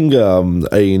clubbing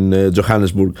in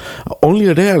Johannesburg only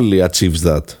rarely achieves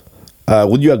that.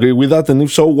 Would you agree with that? And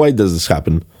if so, why does this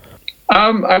happen?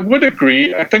 I would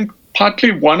agree. I think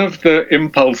partly one of the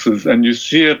impulses, and you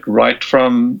see it right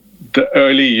from the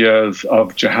early years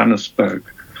of Johannesburg,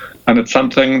 and it's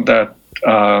something that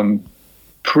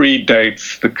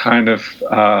predates the kind of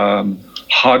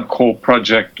hardcore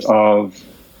project of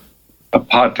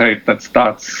apartheid that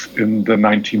starts in the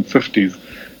 1950s,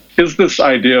 is this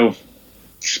idea of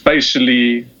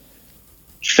spatially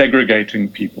segregating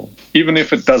people, even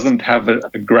if it doesn't have a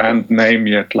grand name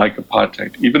yet like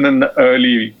apartheid. Even in the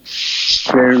early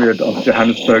period of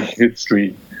Johannesburg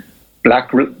history,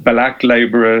 black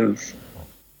laborers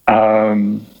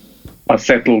are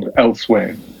settled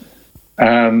elsewhere.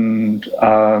 And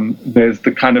there's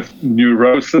the kind of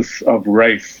neurosis of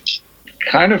race,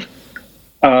 kind of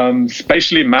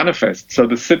spatially manifest. So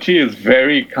the city is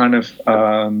very kind of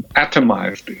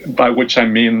atomized, by which I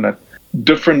mean that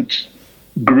different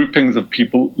groupings of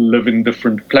people live in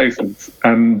different places,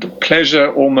 and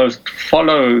pleasure almost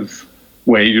follows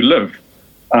where you live.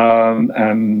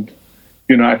 And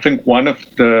I think one of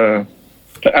the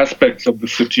aspects of the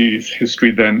city's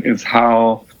history then is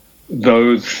how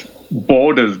those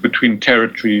borders between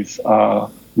territories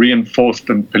are reinforced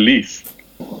and policed.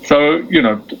 So,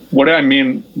 what I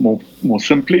mean more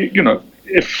simply,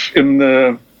 if in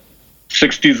the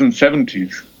 60s and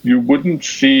 70s, you wouldn't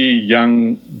see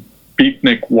young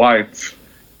beatnik whites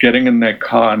getting in their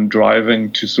car and driving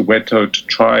to Soweto to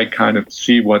try kind of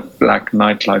see what black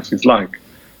nightlife is like.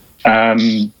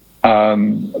 And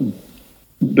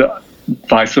the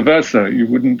vice versa, you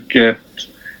wouldn't get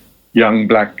young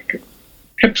black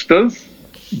hipsters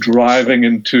driving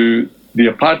into the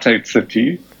apartheid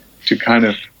city to kind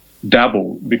of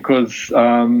dabble, because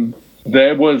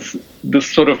there was this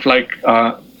sort of like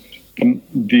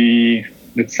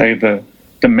let's say the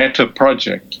meta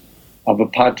project of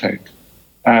apartheid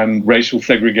and racial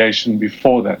segregation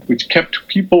before that, which kept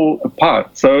people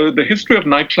apart. So the history of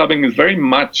nightclubbing is very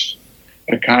much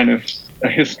a kind of a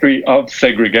history of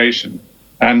segregation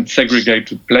and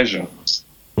segregated pleasure.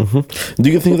 Mm-hmm.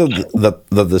 Do you think that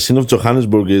the scene of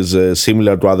Johannesburg is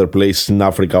similar to other places in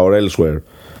Africa or elsewhere?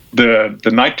 The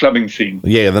nightclubbing scene?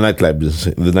 Yeah, the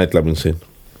nightclubbing scene.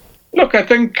 Look, I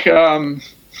think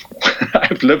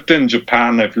I've lived in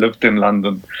Japan, I've lived in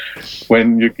London.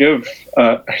 When you give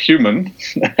a human,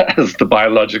 as the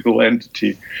biological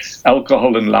entity,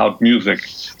 alcohol and loud music,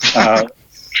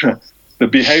 the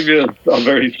behaviors are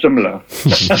very similar.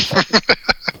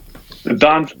 the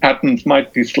dance patterns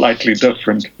might be slightly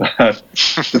different, but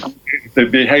the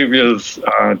behaviors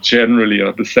generally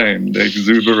are the same. The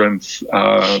exuberance,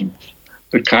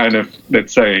 the kind of,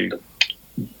 let's say,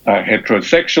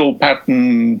 heterosexual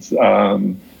patterns,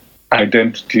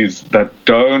 identities that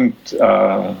don't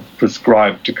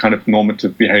prescribe to kind of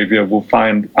normative behavior will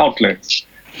find outlets.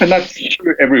 And that's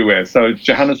true everywhere. So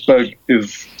Johannesburg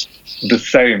is the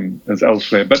same as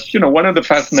elsewhere. But, one of the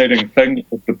fascinating things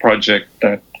of the project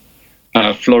that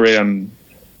Florian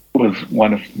was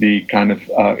one of the kind of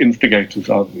instigators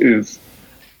of is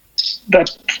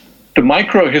that the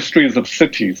micro-histories of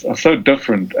cities are so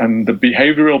different, and the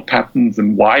behavioral patterns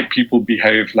and why people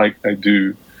behave like they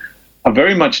do are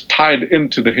very much tied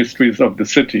into the histories of the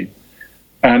city.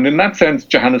 And in that sense,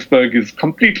 Johannesburg is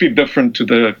completely different to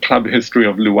the club history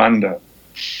of Luanda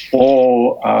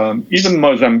or even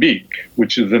Mozambique,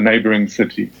 which is a neighboring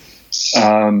city.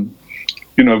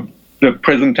 The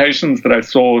presentations that I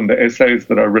saw and the essays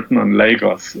that are written on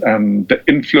Lagos and the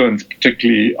influence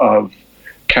particularly of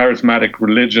charismatic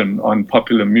religion on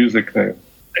popular music there,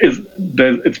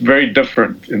 it's very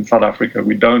different in South Africa.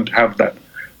 We don't have that.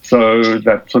 So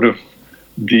that sort of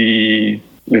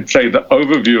let's say the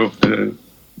overview of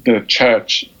the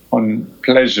church on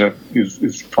pleasure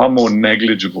is far more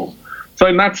negligible. So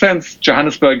in that sense,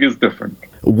 Johannesburg is different.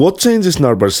 What changes in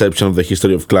our perception of the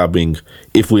history of clubbing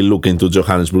if we look into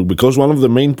Johannesburg? Because one of the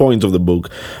main points of the book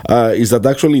is that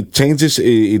actually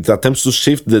it attempts to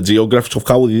shift the geographies of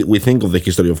how we think of the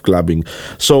history of clubbing.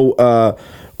 So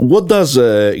what does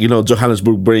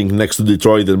Johannesburg bring next to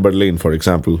Detroit and Berlin, for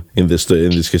example, in this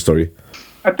history?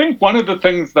 I think one of the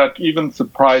things that even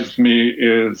surprised me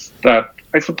is that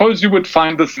I suppose you would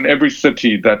find this in every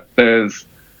city, that there's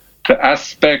the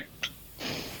aspect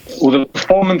or the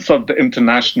performance of the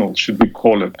international, should we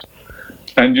call it.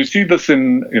 And you see this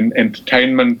in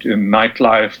entertainment, in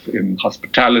nightlife, in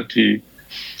hospitality.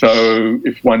 So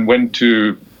if one went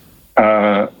to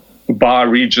the bar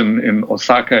region in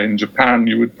Osaka in Japan,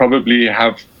 you would probably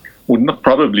have, well, not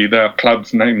probably, there are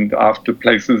clubs named after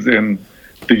places in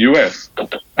the US.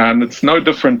 And it's no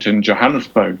different in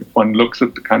Johannesburg. If one looks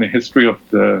at the kind of history of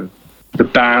the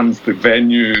bands, the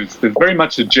venues, there's very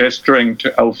much a gesturing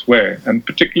to elsewhere, and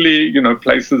particularly,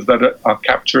 places that are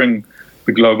capturing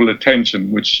the global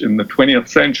attention, which in the 20th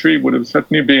century would have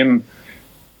certainly been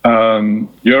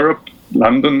Europe,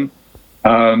 London,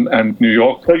 and New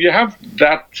York. So you have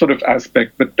that sort of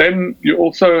aspect, but then you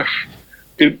also,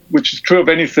 which is true of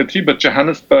any city, but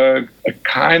Johannesburg, a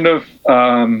kind of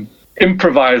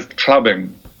improvised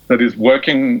clubbing that is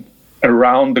working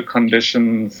around the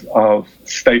conditions of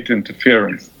state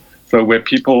interference. So where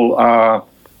people are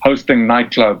hosting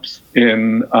nightclubs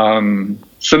in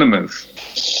cinemas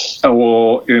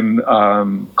or in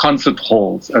concert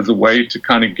halls as a way to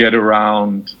kind of get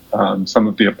around some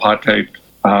of the apartheid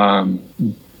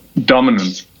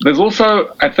dominance. There's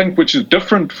also, I think, which is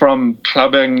different from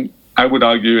clubbing, I would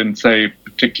argue, in, say,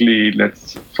 particularly,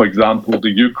 for example, the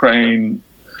Ukraine,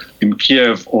 in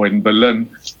Kiev or in Berlin,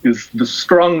 is the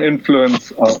strong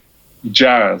influence of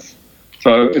jazz.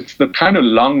 So it's the kind of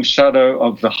long shadow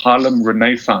of the Harlem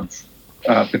Renaissance,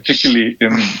 particularly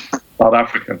in South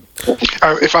Africa.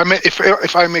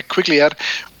 If I may quickly add,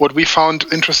 what we found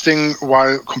interesting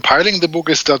while compiling the book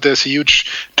is that there's a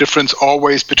huge difference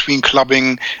always between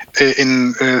clubbing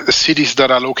in cities that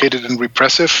are located in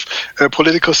repressive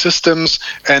political systems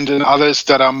and in others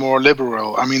that are more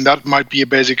liberal. I mean, that might be a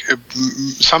basic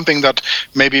something that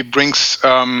maybe brings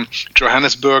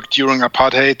Johannesburg during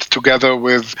apartheid together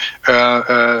with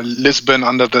Lisbon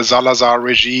under the Salazar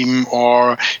regime,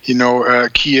 or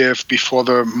Kiev before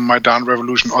the Maidan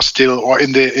revolution, or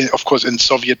of course in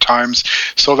Soviet times.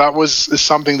 So that was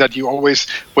something that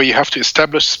where you have to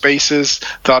establish spaces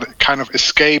that kind of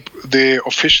escape the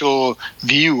official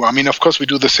view. I mean, of course we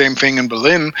do the same thing in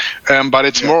Berlin, but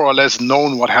it's more or less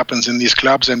known what happens in these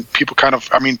clubs, and people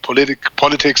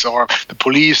politics or the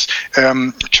police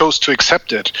chose to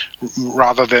accept it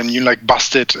rather than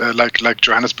bust it like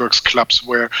Johannesburg's clubs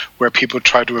where people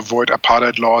try to avoid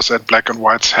apartheid laws and black and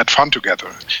whites had fun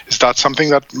together. Is that something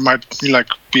that might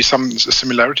be some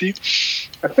similarity?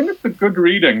 I think it's a good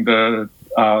reading.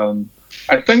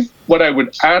 I think what I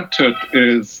would add to it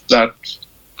is that,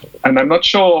 and I'm not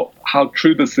sure how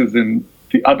true this is in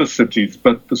the other cities,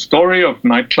 but the story of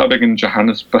nightclubbing in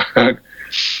Johannesburg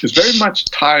is very much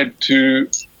tied to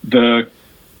the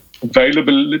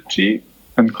availability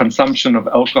and consumption of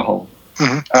alcohol.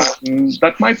 Mm-hmm.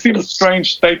 That might seem a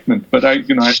strange statement, but I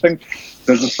think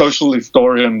there's a social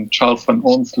historian, Charles van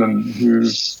Onselen, who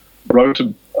wrote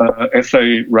an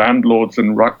essay, Randlords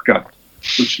and Rotgut,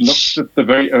 which looks at the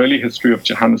very early history of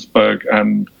Johannesburg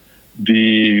and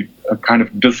the kind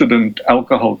of dissident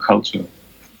alcohol culture.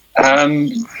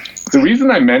 And the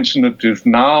reason I mention it is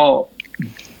now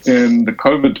in the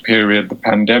COVID period, the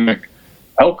pandemic,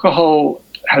 alcohol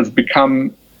has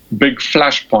become a big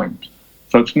flashpoint.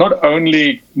 So it's not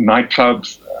only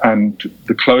nightclubs and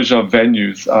the closure of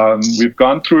venues. We've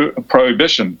gone through a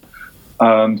prohibition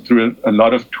through a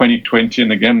lot of 2020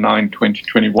 and again now in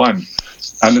 2021.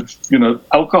 And it's,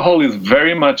 alcohol is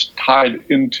very much tied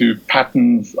into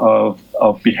patterns of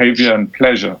behavior and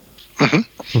pleasure.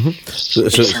 Mm-hmm.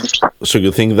 Mm-hmm. So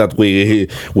you think that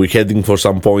we're heading for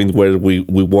some point where we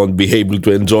won't be able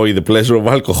to enjoy the pleasure of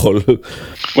alcohol?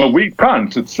 Well, we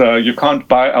can't. It's you can't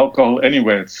buy alcohol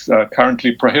anywhere. It's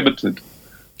currently prohibited.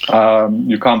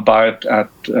 You can't buy it at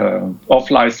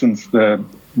off license.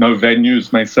 No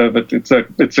venues may serve it.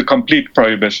 It's a complete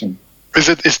prohibition.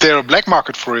 Is there a black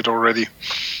market for it already?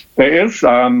 There is.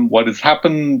 What has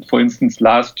happened, for instance,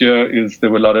 last year is there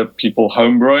were a lot of people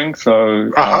homebrewing.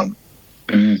 So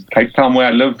in Cape Town, where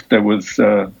I lived, there was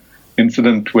an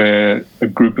incident where a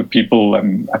group of people,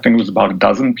 I think it was about a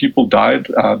dozen people, died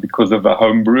because of a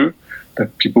homebrew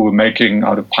that people were making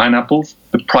out of pineapples.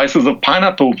 The prices of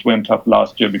pineapples went up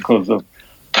last year because of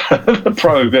the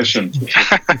prohibition.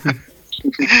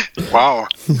 Wow.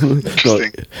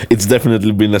 Interesting. No, it's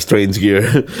definitely been a strange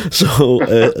year. So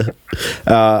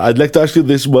I'd like to ask you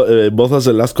this both as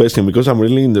a last question, because I'm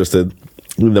really interested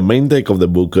in the main take of the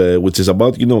book, which is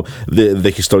about,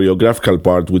 the historiographical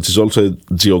part, which is also a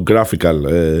geographical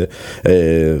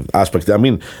aspect. I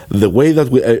mean, the way that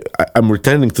I'm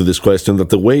returning to this question,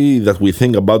 that the way that we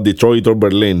think about Detroit or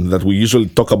Berlin, that we usually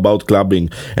talk about clubbing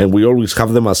and we always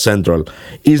have them as central,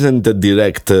 isn't a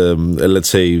direct, let's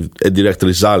say, a direct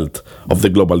result of the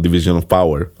global division of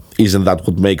power. Isn't that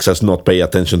what makes us not pay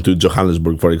attention to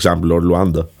Johannesburg, for example, or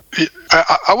Luanda?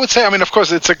 I would say, of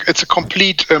course, it's a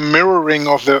complete mirroring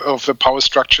of the power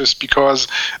structures, because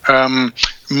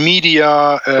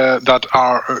media that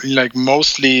are like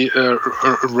mostly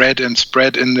read and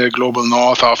spread in the global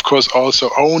north are, of course, also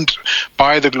owned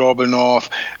by the global north.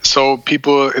 So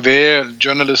people there,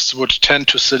 journalists, would tend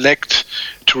to select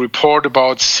to report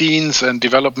about scenes and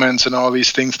developments and all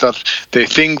these things that they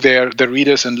think their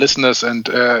readers and listeners and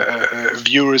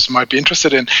viewers might be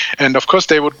interested in. And of course,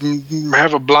 they would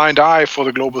have a blind eye for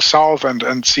the global south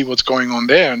and see what's going on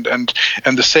there. And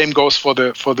the same goes for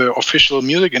the official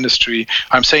music industry.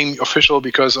 I'm saying official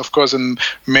because, of course, in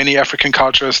many African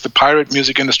cultures, the pirate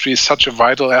music industry is such a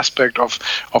vital aspect of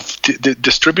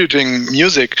distributing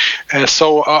music.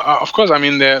 So, of course,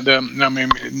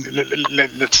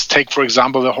 let's take, for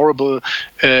example, the horrible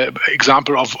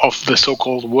example of the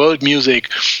so-called world music,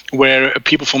 where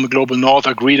people from the global north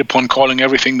agreed upon calling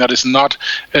everything that is not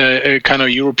kind of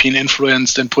European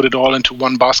influenced and put it all into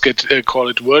one basket, call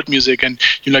it world music, and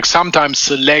sometimes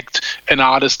select an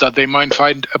artist that they might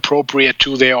find appropriate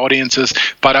to their audiences.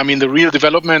 But the real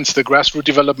developments, the grassroots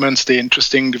developments, the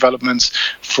interesting developments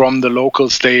from the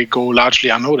locals, they go largely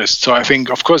unnoticed. So I think,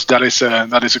 of course, that is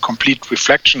a complete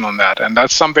reflection on that, and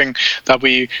that's something that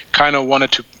we kind of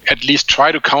wanted to at least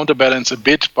try to counterbalance a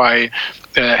bit by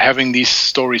having these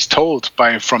stories told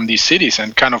from these cities,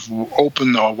 and kind of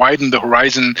open or widen the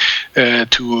horizon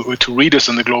to readers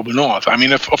in the global north.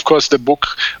 Of course, the book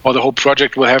or the whole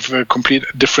project will have a complete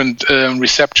different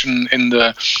reception in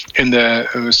the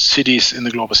cities in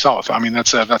the global south.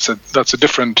 That's a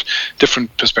different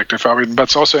perspective.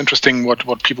 That's also interesting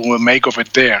what people will make of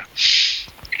it there.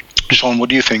 Sean, what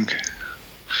do you think?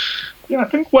 Yeah, I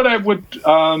think what I would,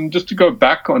 just to go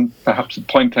back on perhaps a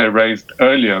point I raised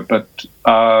earlier, but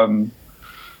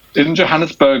in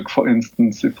Johannesburg, for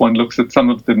instance, if one looks at some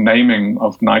of the naming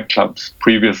of nightclubs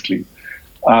previously,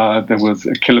 there was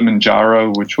a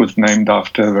Kilimanjaro, which was named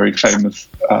after a very famous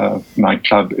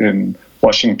nightclub in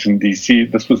Washington, D.C.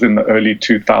 This was in the early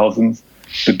 2000s.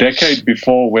 The decade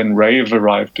before, when rave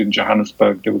arrived in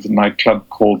Johannesburg, there was a nightclub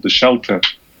called The Shelter,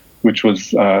 which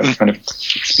was kind of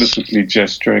explicitly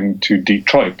gesturing to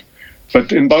Detroit.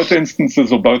 But in both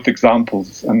instances, or both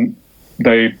examples, and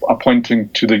they are pointing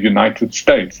to the United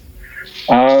States.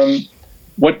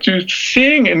 What you're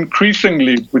seeing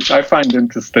increasingly, which I find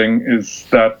interesting, is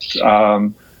that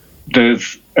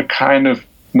there's a kind of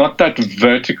not that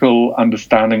vertical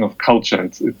understanding of culture.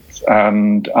 So,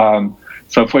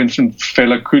 for instance,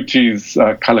 Fela Kuti's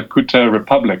Kalakuta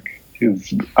Republic,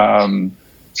 his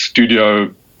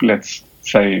studio, let's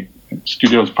say,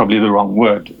 studio is probably the wrong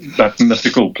word, that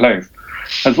mythical place,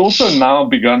 has also now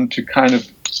begun to kind of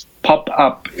pop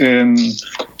up in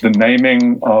the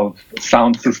naming of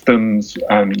sound systems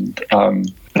and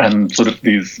sort of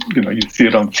these, you see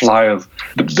it on flyers.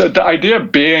 The idea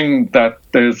being that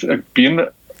there's been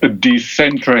a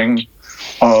decentering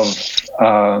of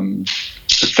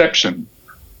perception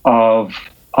of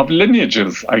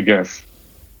lineages, I guess.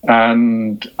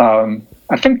 And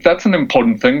I think that's an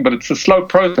important thing, but it's a slow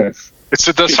process.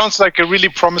 That sounds like a really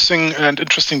promising and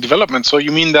interesting development. So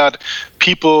you mean that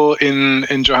people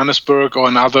in Johannesburg or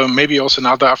maybe also in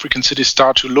other African cities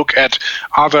start to look at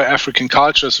other African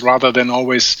cultures rather than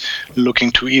always looking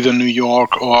to either New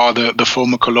York or the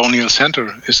former colonial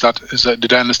center. Is that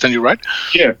did I understand you right?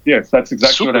 Yes, that's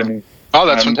exactly Super. What I mean. Oh,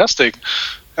 that's fantastic.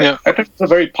 Yeah. I think it's a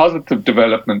very positive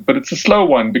development, but it's a slow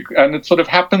one, and it sort of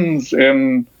happens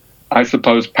in, I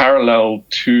suppose, parallel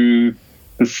to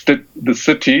the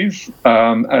cities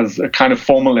as a kind of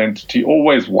formal entity,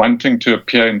 always wanting to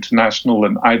appear international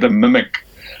and either mimic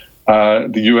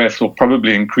the US or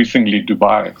probably increasingly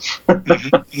Dubai.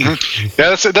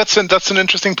 Yeah, that's an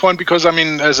interesting point, because I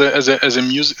mean, as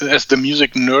the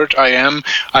music nerd I am,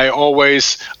 I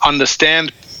always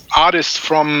understand artists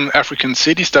from African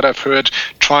cities that I've heard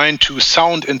trying to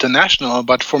sound international,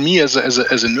 but for me as a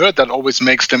nerd, that always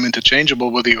makes them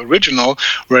interchangeable with the original,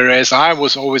 whereas I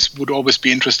would always be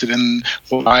interested in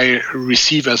what I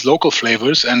receive as local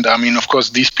flavors. And I mean, of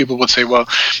course, these people would say, well,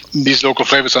 these local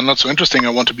flavors are not so interesting. I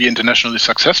want to be internationally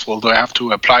successful. Do I have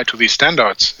to apply to these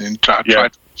standards and try?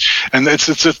 And this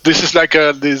is like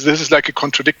a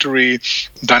contradictory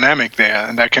dynamic there,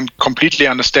 and I can completely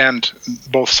understand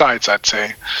both sides, I'd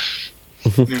say.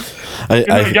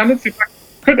 Jannis, if I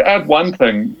could add one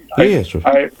thing.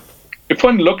 Sure. If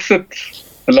one looks at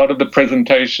a lot of the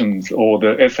presentations or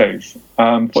the essays,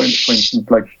 for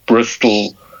instance, like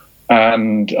Bristol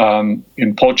and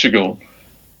in Portugal,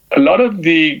 a lot of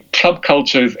the club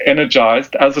culture is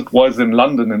energized, as it was in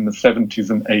London in the 70s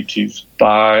and 80s,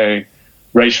 by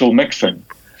racial mixing.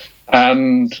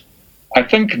 And I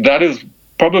think that is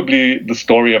probably the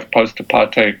story of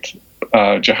post-apartheid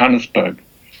Johannesburg,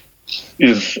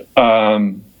 is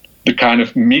the kind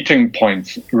of meeting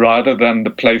points rather than the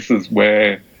places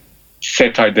where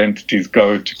set identities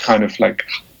go to kind of like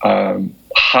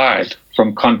hide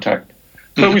from contact.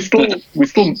 So we're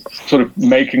still sort of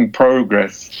making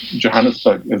progress.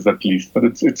 Johannesburg is, at least, but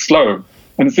it's slow.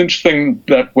 And it's interesting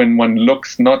that when one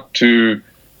looks not to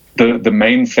the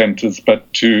main centers,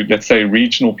 but to, let's say,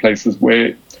 regional places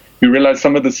where you realize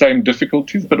some of the same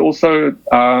difficulties, but also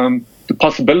the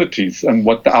possibilities and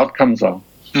what the outcomes are.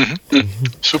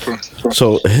 Super.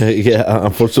 So,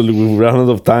 unfortunately, we've run out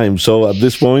of time. So, at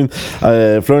this point,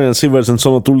 Florian Sievers and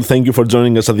Son O'Toole, thank you for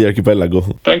joining us at the Archipelago.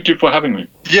 Thank you for having me.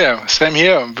 Yeah, same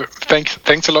here.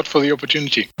 Thanks a lot for the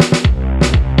opportunity.